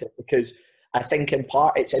know, isn't it? Because I think in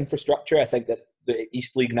part it's infrastructure. I think that the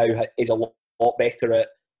East League now is a lot better at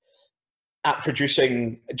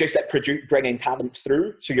bringing talent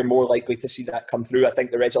through, so you're more likely to see that come through. I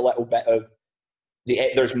think there is a little bit of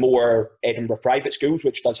there's more Edinburgh private schools,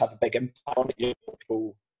 which does have a big impact on it.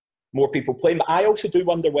 More people playing, but I also do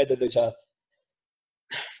wonder whether there's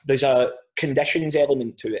a conditions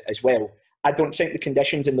element to it as well. I don't think the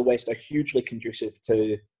conditions in the West are hugely conducive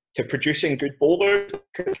to producing good bowlers,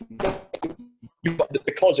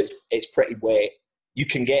 because it's pretty wet. You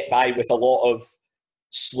can get by with a lot of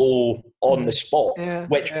slow on the spot,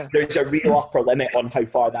 which there's a real upper limit on how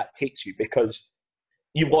far that takes you, because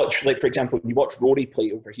you watch, like, for example, you watch Rory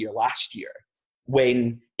play over here last year,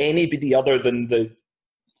 when anybody other than the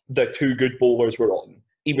two good bowlers were on,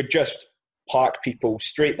 he would just park people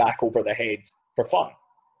straight back over the head for fun.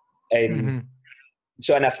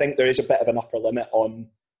 So, and I think there is a bit of an upper limit on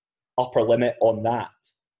that.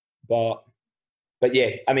 But yeah,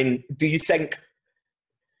 I mean, do you think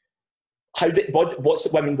what's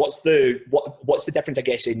the difference, I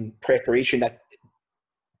guess, in preparation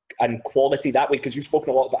and quality that way? Because you've spoken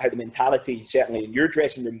a lot about how the mentality, certainly in your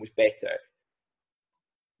dressing room, was better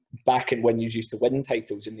back in when you used to win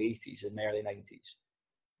titles in the 80s and the early 90s.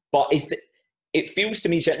 But it feels to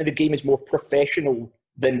me certainly the game is more professional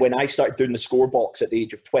than when I started doing the score box at the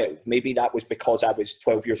age of 12. Maybe that was because I was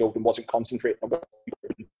 12 years old and wasn't concentrating on what you were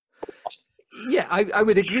doing. Yeah, I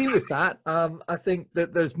would agree with that. I think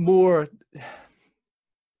that there's more.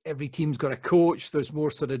 Every team's got a coach. There's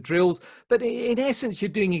more sort of drills, but in essence, you're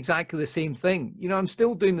doing exactly the same thing. You know, I'm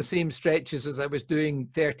still doing the same stretches as I was doing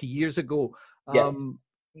 30 years ago.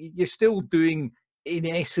 You're still doing, in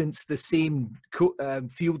essence, the same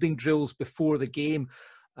fielding drills before the game.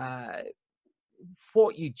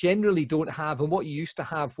 What you generally don't have, and what you used to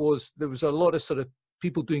have, was there was a lot of sort of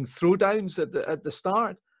people doing throwdowns at the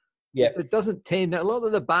start. Yeah, it doesn't tend. A lot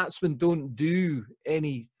of the batsmen don't do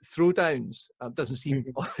any throwdowns. Doesn't seem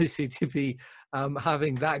obviously to be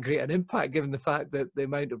having that great an impact, given the fact that the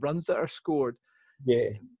amount of runs that are scored.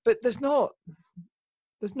 Yeah, but there's not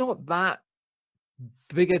that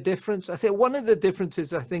big a difference. I think one of the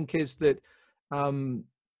differences, I think, is that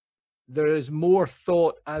there is more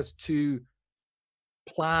thought as to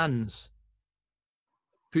plans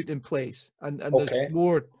put in place, and there's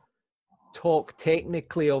more talk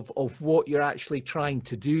technically of what you're actually trying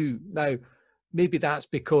to do. Now, maybe that's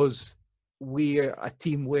because we're a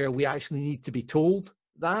team where we actually need to be told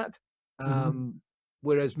that,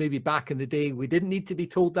 whereas maybe back in the day we didn't need to be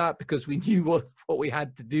told that, because we knew what we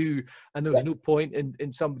had to do, and there was no point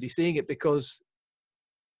in somebody saying it, because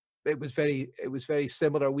it was very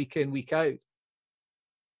similar week in, week out.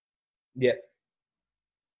 Yeah,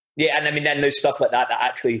 and I mean, then there's stuff like that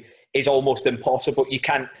actually is almost impossible.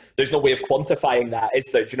 There's no way of quantifying that, is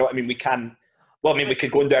there? Do you know what I mean? We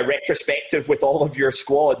could go into a retrospective with all of your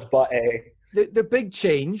squad, but the big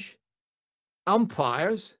change,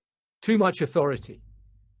 umpires, too much authority.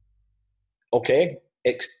 Okay,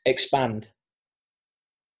 expand.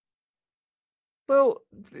 Well,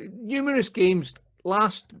 numerous games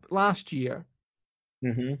last year,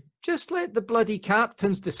 just let the bloody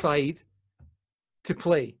captains decide to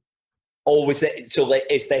play. Oh, was it? So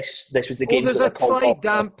is this was the game? There's a slight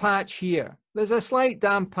damp patch here. There's a slight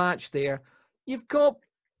damp patch there. You've got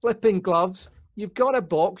flipping gloves. You've got a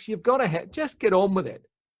box. You've got a hit. Just get on with it.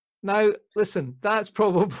 Now, listen, that's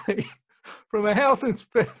probably from a health and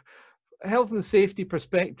safety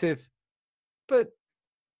perspective. But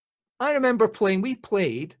I remember we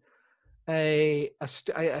played a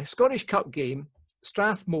Scottish Cup game.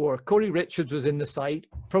 Strathmore, Corey Richards was in the side,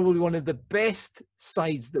 probably one of the best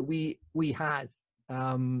sides that we had.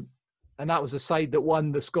 And that was a side that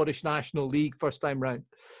won the Scottish National League first time round.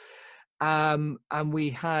 And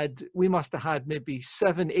we must have had maybe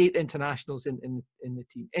 7-8 internationals in the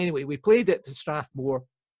team. Anyway, we played it to Strathmore.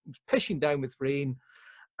 It was pissing down with rain.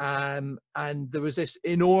 And there was this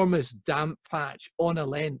enormous damp patch on a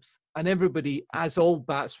length. And everybody, as all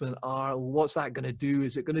batsmen are, what's that going to do?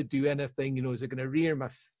 Is it going to do anything? You know, is it going to rear my,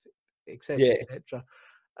 etc., etc.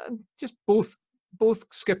 And just both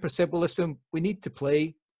skippers said, well, listen, we need to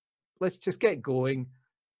play. Let's just get going.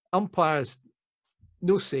 Umpires,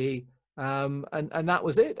 no say, and that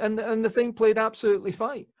was it. And the thing played absolutely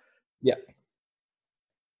fine. Yeah.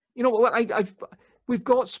 You know, we've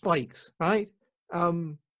got spikes, right?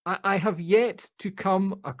 I have yet to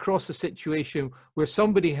come across a situation where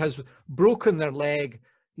somebody has broken their leg,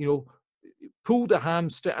 you know, pulled a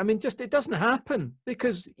hamstring. I mean, it doesn't happen,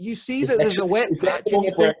 because you see that there's a wet patch.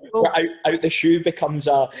 Where out the shoe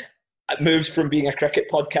moves from being a cricket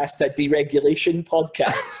podcast to a deregulation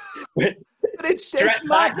podcast. But it's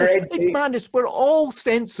madness. We're all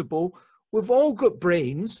sensible. We've all got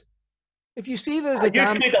brains. If you see there's You've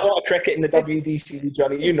played a lot of cricket in the WDC,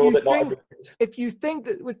 Johnny. You know that not everybody. If you think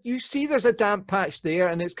that you see there's a damp patch there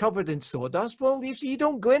and it's covered in sawdust, well, you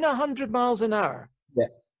don't go in 100 miles an hour.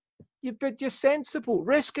 Yeah. But you're sensible.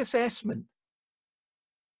 Risk assessment.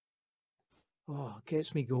 Oh, it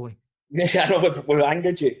gets me going. Yeah, I know we've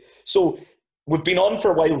angered you. So we've been on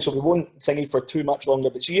for a while, so we won't thingy for too much longer.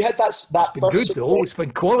 But so you had that it's been first. Good though. It's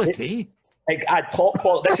been quality. Like, top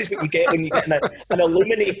quality. This is what you get when you get an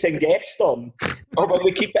illuminating guest on. Or when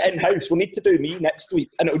we keep it in-house, we'll need to do me next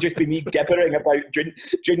week, and it'll just be me gibbering about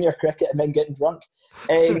junior cricket and then getting drunk.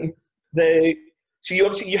 So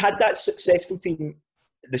you had that successful team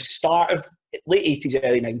at the start of late 80s,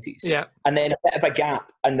 early 90s. Yeah. And then a bit of a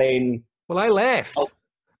gap, and then... Well, I left.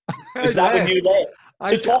 Was that when you left?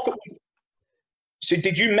 So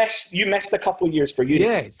did you missed a couple of years for uni?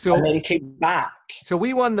 Yeah. So, and then came back. So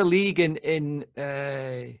we won the league in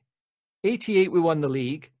 88. We won the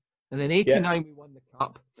league, and then 89 we won the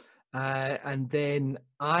cup, and then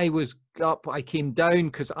I was up. I came down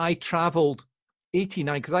because I travelled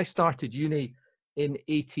 89 because I started uni in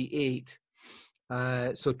 88.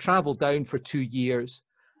 So travelled down for 2 years,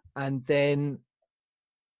 and then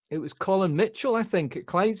it was Colin Mitchell, I think, at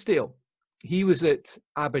Clydesdale. He was at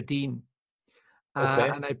Aberdeen.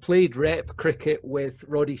 And I played rep cricket with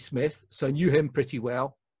Roddy Smith, so I knew him pretty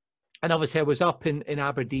well. And obviously I was up in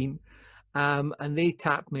Aberdeen, and they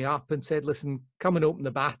tapped me up and said, listen, come and open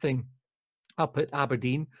the batting up at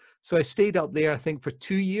Aberdeen. So I stayed up there, I think, for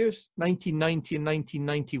 2 years, 1990 and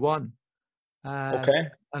 1991.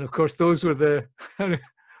 And of course, those were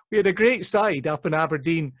we had a great side up in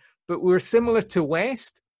Aberdeen, but we were similar to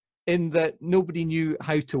West in that nobody knew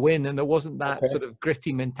how to win, and there wasn't that sort of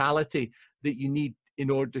gritty mentality that you need in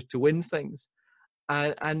order to win things.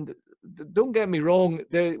 And don't get me wrong,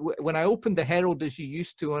 when I opened the Herald as you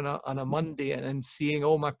used to on a Monday, and seeing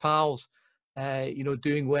all my pals,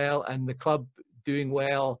 doing well and the club doing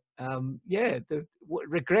well,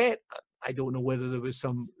 regret, I don't know whether there was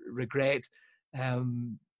some regret.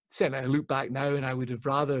 Certainly I look back now and I would have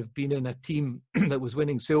rather have been in a team that was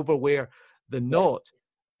winning silverware than not.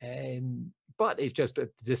 But it's just a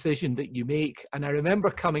decision that you make. And I remember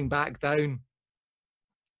coming back down,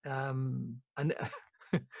 and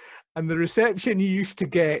and the reception you used to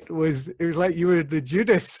get it was like you were the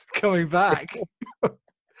Judas coming back.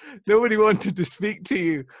 Nobody wanted to speak to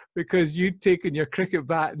you because you'd taken your cricket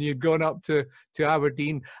bat and you'd gone up to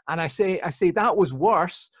Aberdeen. And I say that was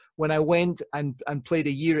worse when I went and played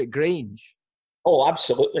a year at Grange. Oh,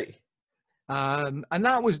 absolutely. And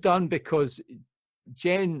that was done because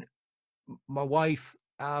Jen, my wife,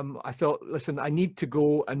 I thought, listen, I need to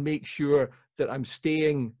go and make sure that I'm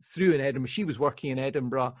staying through in Edinburgh. She was working in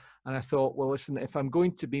Edinburgh, and I thought, well, listen, if I'm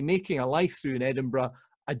going to be making a life through in Edinburgh,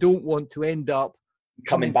 I don't want to end up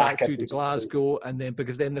coming back through to Glasgow, and then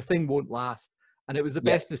because then the thing won't last. And it was the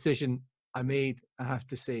best decision I made, I have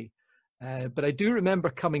to say. But I do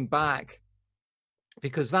remember coming back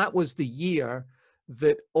because that was the year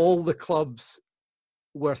that all the clubs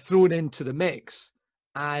were thrown into the mix,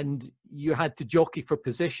 and you had to jockey for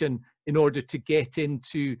position in order to get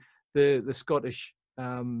into the Scottish.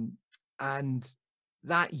 And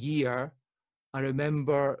that year, I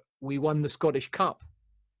remember we won the Scottish Cup.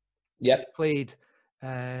 Yep. Played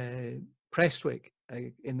Prestwick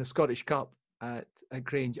in the Scottish Cup at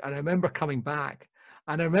Grange. And I remember coming back,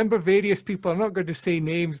 and I remember various people, I'm not going to say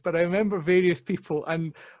names, but I remember various people,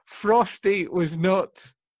 and Frosty was not,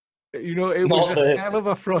 it was a hell of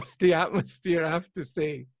a frosty atmosphere, I have to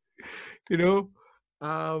say, and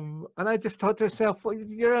I just thought to myself, well,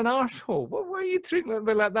 you're an arsehole. Why are you treating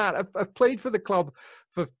me like that? I've played for the club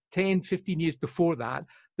for 10, 15 years before that.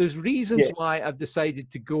 There's reasons why I've decided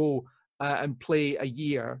to go and play a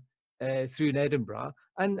year through in Edinburgh,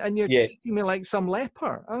 and you're treating me like some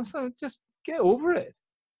leper. I thought, just get over it.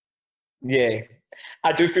 Yeah,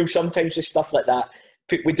 I do feel sometimes with stuff like that,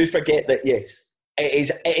 we do forget that, yes,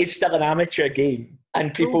 it is still an amateur game,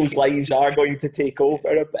 and people's lives are going to take over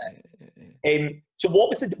a bit. So what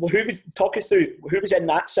was talk us through, who was in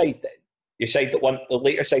that side then? Your side that won, the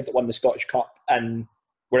later side that won the Scottish Cup and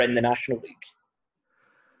were in the National League?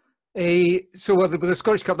 So with the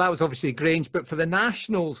Scottish Cup, that was obviously Grange, but for the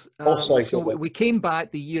Nationals, we came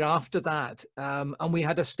back the year after that, and we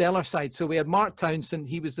had a stellar side. So we had Mark Townsend,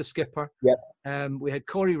 he was the skipper. Yep. We had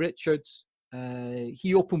Corey Richards.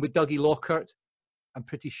 He opened with Dougie Lockhart, I'm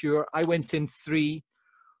pretty sure. I went in 3.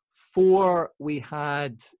 4, we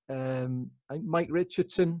had Mike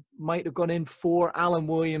Richardson, might have gone in 4. Alan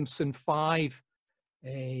Williamson, 5.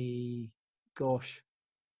 A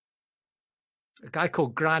guy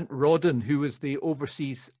called Grant Rodden, who was the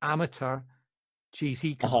overseas amateur. Geez,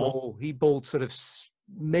 he could bowl. He bowled sort of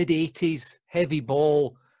mid-80s, heavy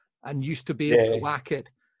ball, and used to be able to whack it.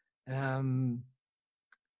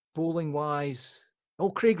 Bowling-wise,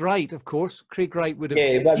 Craig Wright, of course. Craig Wright would have,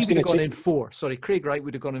 he would have gone in 4. Sorry, Craig Wright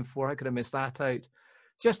would have gone in 4. I could have missed that out.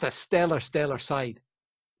 Just a stellar side.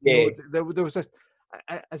 Yeah. There was as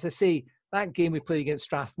I say, that game we played against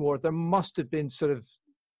Strathmore, there must have been sort of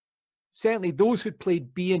certainly those who'd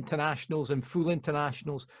played B internationals and full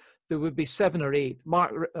internationals, there would be 7 or 8.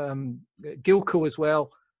 Mark Gilco as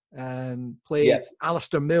well played. Yeah.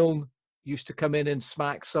 Alistair Milne used to come in and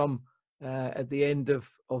smack some at the end of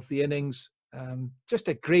the innings. Just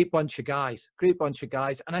a great bunch of guys,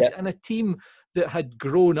 and a team that had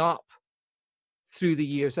grown up through the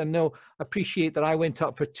years. I know, appreciate that I went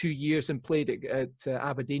up for 2 years and played at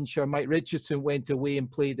Aberdeenshire. Mike Richardson went away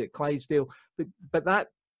and played at Clydesdale. But that,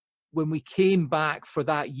 when we came back for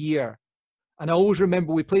that year, and I always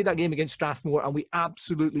remember we played that game against Strathmore and we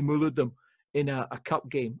absolutely mullered them in a cup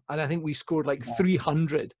game. And I think we scored like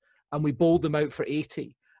 300 and we bowled them out for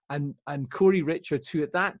 80. And Corey Richards, who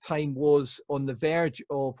at that time was on the verge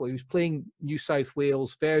of, well, he was playing New South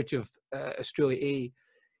Wales, verge of Australia A,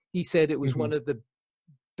 he said it was one of the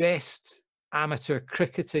best amateur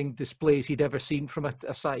cricketing displays he'd ever seen from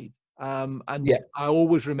a side. I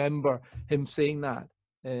always remember him saying that.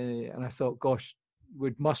 And I thought, gosh,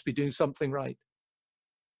 we must be doing something right.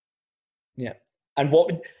 Yeah. And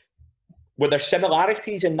were there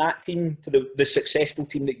similarities in that team to the successful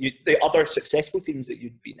team the other successful teams that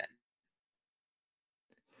you'd been in?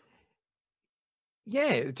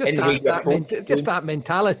 Yeah, just that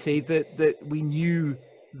mentality that we knew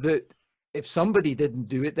that if somebody didn't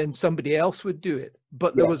do it, then somebody else would do it.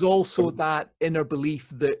 But there was also that inner belief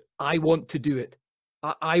that I want to do it.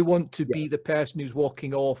 I want to be the person who's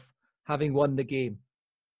walking off having won the game.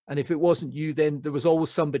 And if it wasn't you, then there was always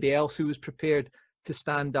somebody else who was prepared to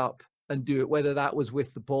stand up and do it, whether that was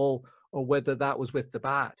with the ball or whether that was with the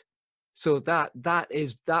bat. So that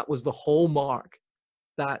was the hallmark,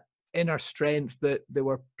 that inner strength, that there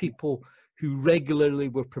were people who regularly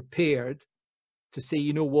were prepared to say,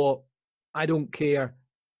 you know what, I don't care,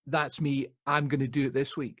 that's me, I'm going to do it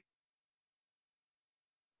this week.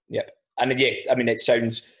 Yeah. And it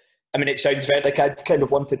sounds very like I kind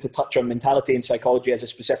of wanted to touch on mentality and psychology as a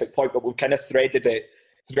specific point, but we've kind of threaded it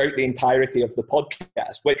throughout the entirety of the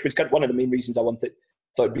podcast, which was kind of one of the main reasons I thought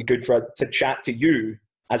it'd be good to chat to you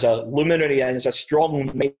as a luminary and as a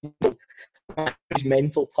strong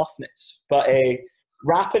mental toughness. But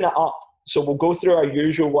wrapping it up, so we'll go through our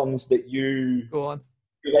usual ones that you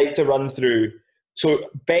like to run through.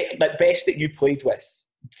 So best that you played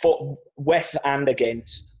with and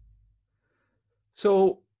against.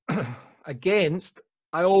 So against,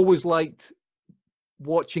 I always liked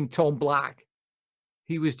watching Tom Black.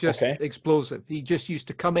 He was just explosive. He just used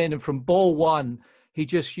to come in and from ball one, he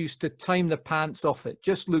just used to time the pants off it.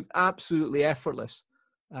 Just looked absolutely effortless.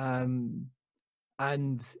 And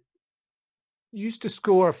used to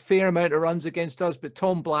score a fair amount of runs against us, but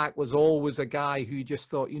Tom Black was always a guy who just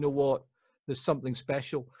thought, you know what, there's something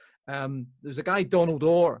special. There's a guy, Donald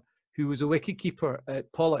Orr, who was a wicketkeeper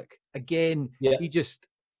at Pollock. Again, he just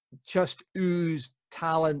oozed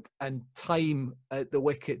talent and time at the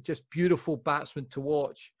wicket. Just beautiful batsman to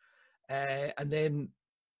watch. And then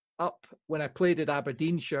up when I played at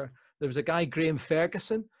Aberdeenshire, there was a guy, Graham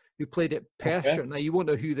Ferguson, who played at Perthshire. Now, you won't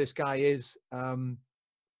know who this guy is.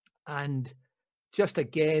 And just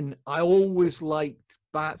again, I always liked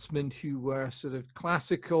batsmen who were sort of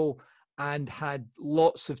classical and had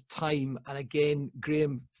lots of time. And again,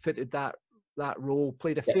 Graham fitted that role,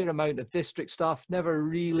 played a fair amount of district stuff, never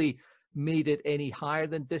really made it any higher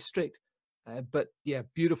than district. But yeah,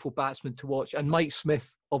 beautiful batsman to watch. And Mike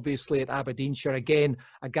Smith, obviously at Aberdeenshire, again,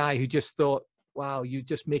 a guy who just thought, wow, you're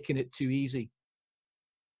just making it too easy.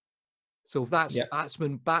 So that's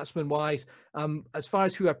batsman wise. As far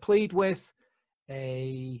as who I played with,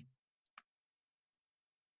 Aidan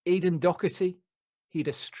Docherty, he had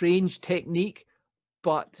a strange technique,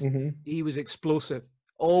 but he was explosive.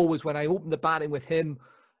 Always, when I opened the batting with him,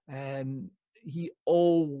 he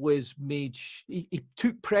always he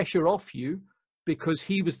took pressure off you because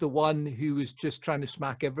he was the one who was just trying to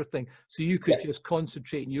smack everything. So you could just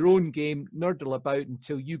concentrate in your own game, nerdle about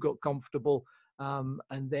until you got comfortable,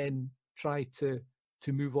 and then try to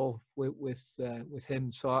move off with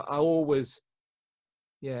him. So I always,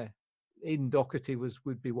 Aidan Docherty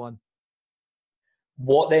would be one.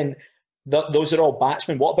 What then? Those are all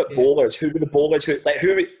batsmen. What about bowlers? Who were the bowlers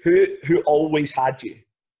who always had you?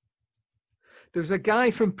 There was a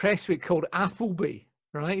guy from Prestwick called Appleby,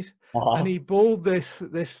 right? And he bowled this,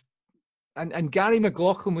 and Gary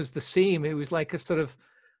McLaughlin was the same. It was like a sort of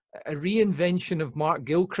a reinvention of Mark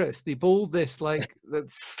Gilchrist. He bowled this like that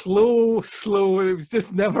slow. It was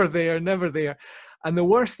just never there. And the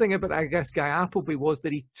worst thing about, I guess, Guy Appleby was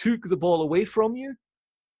that he took the ball away from you.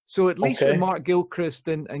 So at least with Mark Gilchrist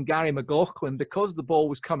and Gary McLaughlin, because the ball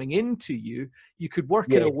was coming into you, you could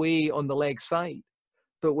work it away on the leg side.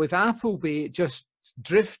 But with Appleby,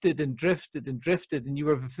 drifted and drifted and drifted, and you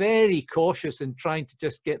were very cautious in trying to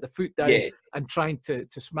just get the foot down and trying to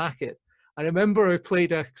smack it. I remember I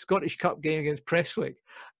played a Scottish Cup game against Prestwick,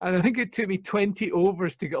 and I think it took me 20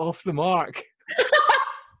 overs to get off the mark.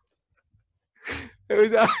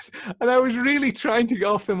 And I was really trying to get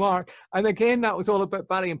off the mark. And again, that was all about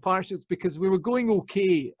batting and partials, because we were going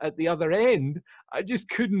okay at the other end. I just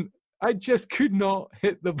could not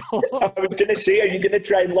hit the ball. I was going to say, are you going to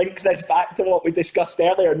try and link this back to what we discussed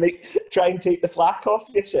earlier and try and take the flak off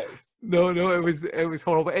yourself? No, it was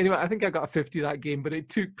horrible. Anyway, I think I got a 50 that game, but it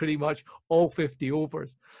took pretty much all 50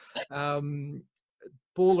 overs.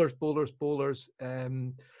 Bowlers.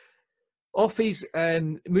 Offies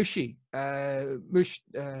and Mushtaq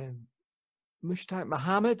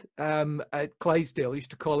Mohammed at Clydesdale. I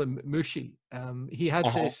used to call him Mushy. He had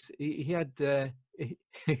he had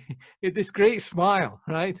this great smile,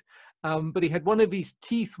 right? But he had one of his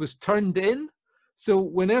teeth was turned in, so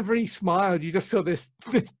whenever he smiled, you just saw this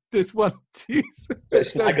one tooth.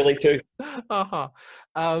 It's an ugly tooth.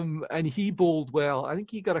 And he bowled well. I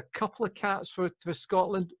think he got a couple of caps for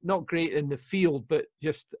Scotland. Not great in the field, but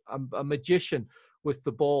just a magician with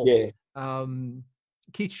the ball. Yeah.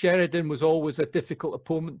 Keith Sheridan was always a difficult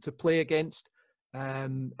opponent to play against.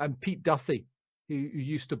 And Pete Duthie, who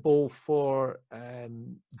used to bowl for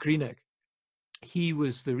Greenock, he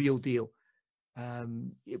was the real deal.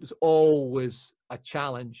 It was always a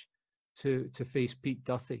challenge to face Pete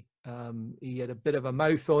Duthie. He had a bit of a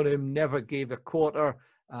mouth on him, never gave a quarter.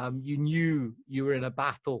 You knew you were in a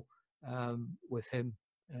battle with him.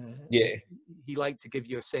 He liked to give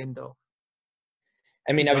you a send-off.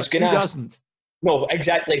 I mean, I was going to ask... doesn't? No,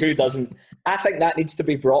 exactly. Who doesn't? I think that needs to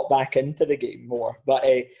be brought back into the game more. But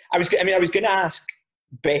I was going to ask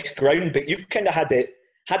best ground, but you've kind of had it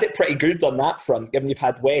pretty good on that front, given you've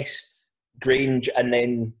had West, Grange, and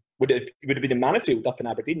then would have been in Mannifield up in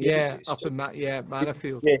Aberdeen. Yeah,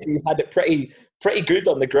 Mannifield. Yeah, so you've had it pretty good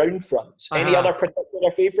on the ground fronts. Any other particular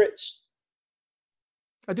favourites?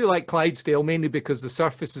 I do like Clydesdale, mainly because the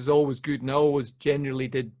surface is always good, and I always generally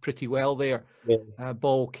did pretty well there. Yeah.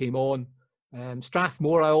 Ball came on.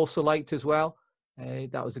 Strathmore I also liked as well.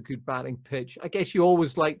 That was a good batting pitch. I guess you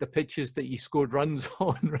always like the pitches that you scored runs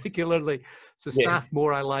on regularly. So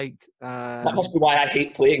Strathmore I liked. That must be why I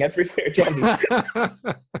hate playing everywhere, Johnny.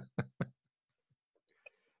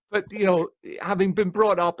 But, you know, having been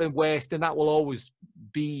brought up in West, and that will always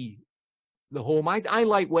be the home. I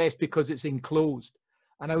like West because it's enclosed.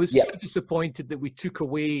 And I was so disappointed that we took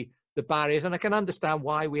away the barriers, and I can understand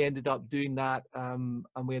why we ended up doing that. And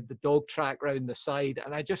we had the dog track round the side,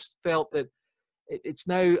 and I just felt that it's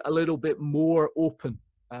now a little bit more open.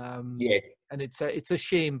 And it's a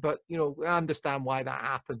shame, but you know, I understand why that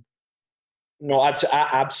happened. No, I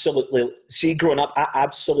absolutely. See, growing up, I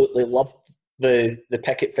absolutely loved the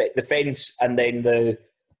picket the fence, and then the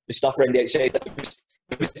stuff around the outside.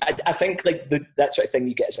 I think like that sort of thing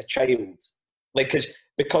you get as a child, like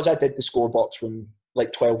because I did the score box from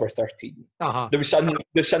like 12 or 13. There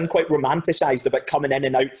was some quite romanticised about coming in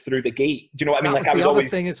and out through the gate. Do you know what I mean? Like I was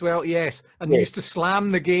always thing as well. Yes, and they used to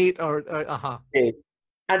slam the gate or. Yeah.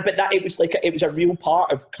 But that it was a real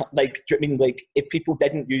part of like. Do you know what I mean? Like if people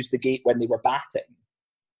didn't use the gate when they were batting,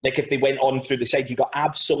 like if they went on through the side, you got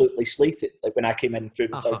absolutely slated. Like when I came in through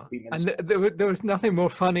the 13 minutes. And there was nothing more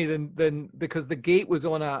funny than because the gate was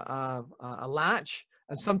on a latch.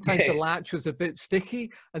 And sometimes the latch was a bit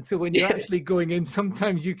sticky, and so when you're actually going in,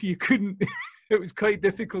 sometimes you couldn't. It was quite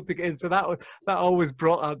difficult to get in. So that always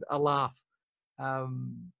brought a laugh.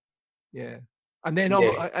 And then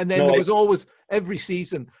there was always every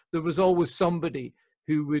season there was always somebody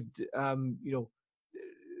who would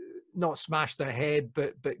not smash their head,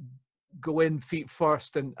 but go in feet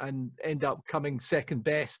first and end up coming second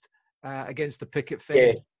best against the picket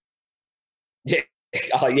fence. Yeah.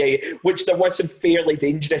 Which there were some fairly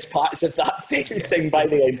dangerous parts of that fencing by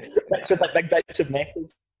the end. So like big bits of metal.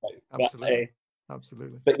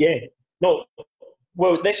 Absolutely. But no.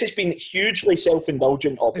 Well, this has been hugely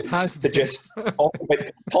self-indulgent of us to just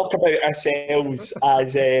talk about ourselves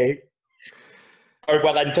as and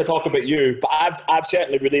to talk about you. But I've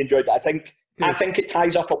certainly really enjoyed it. I think it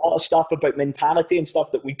ties up a lot of stuff about mentality and stuff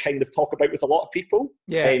that we kind of talk about with a lot of people.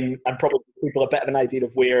 And probably people a bit of an idea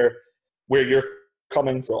of where you're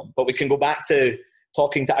coming from, but we can go back to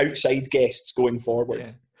talking to outside guests going forward.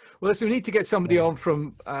 Well, listen, we need to get somebody on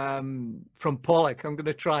from Pollock. I'm going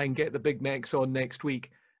to try and get the Big Mex on next week,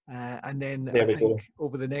 and then I think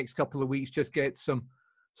over the next couple of weeks just get some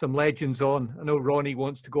legends on. I know Ronnie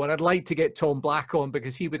wants to go, and I'd like to get Tom Black on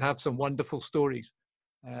because he would have some wonderful stories.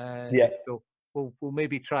 So we'll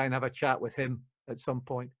maybe try and have a chat with him at some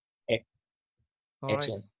point. All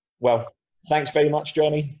Excellent. Right. Well, thanks very much,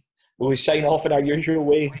 Johnny. Will we sign off in our usual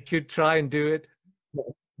way? We could try and do it. We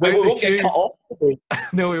won't get cut off today.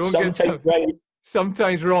 No, we won't. Sometimes right.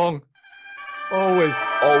 Sometimes wrong. Always.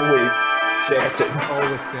 Always certain.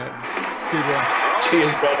 Always certain. Good one.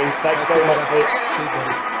 Cheers, Johnny. Thanks very much, mate. Cheers,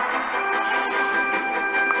 buddy.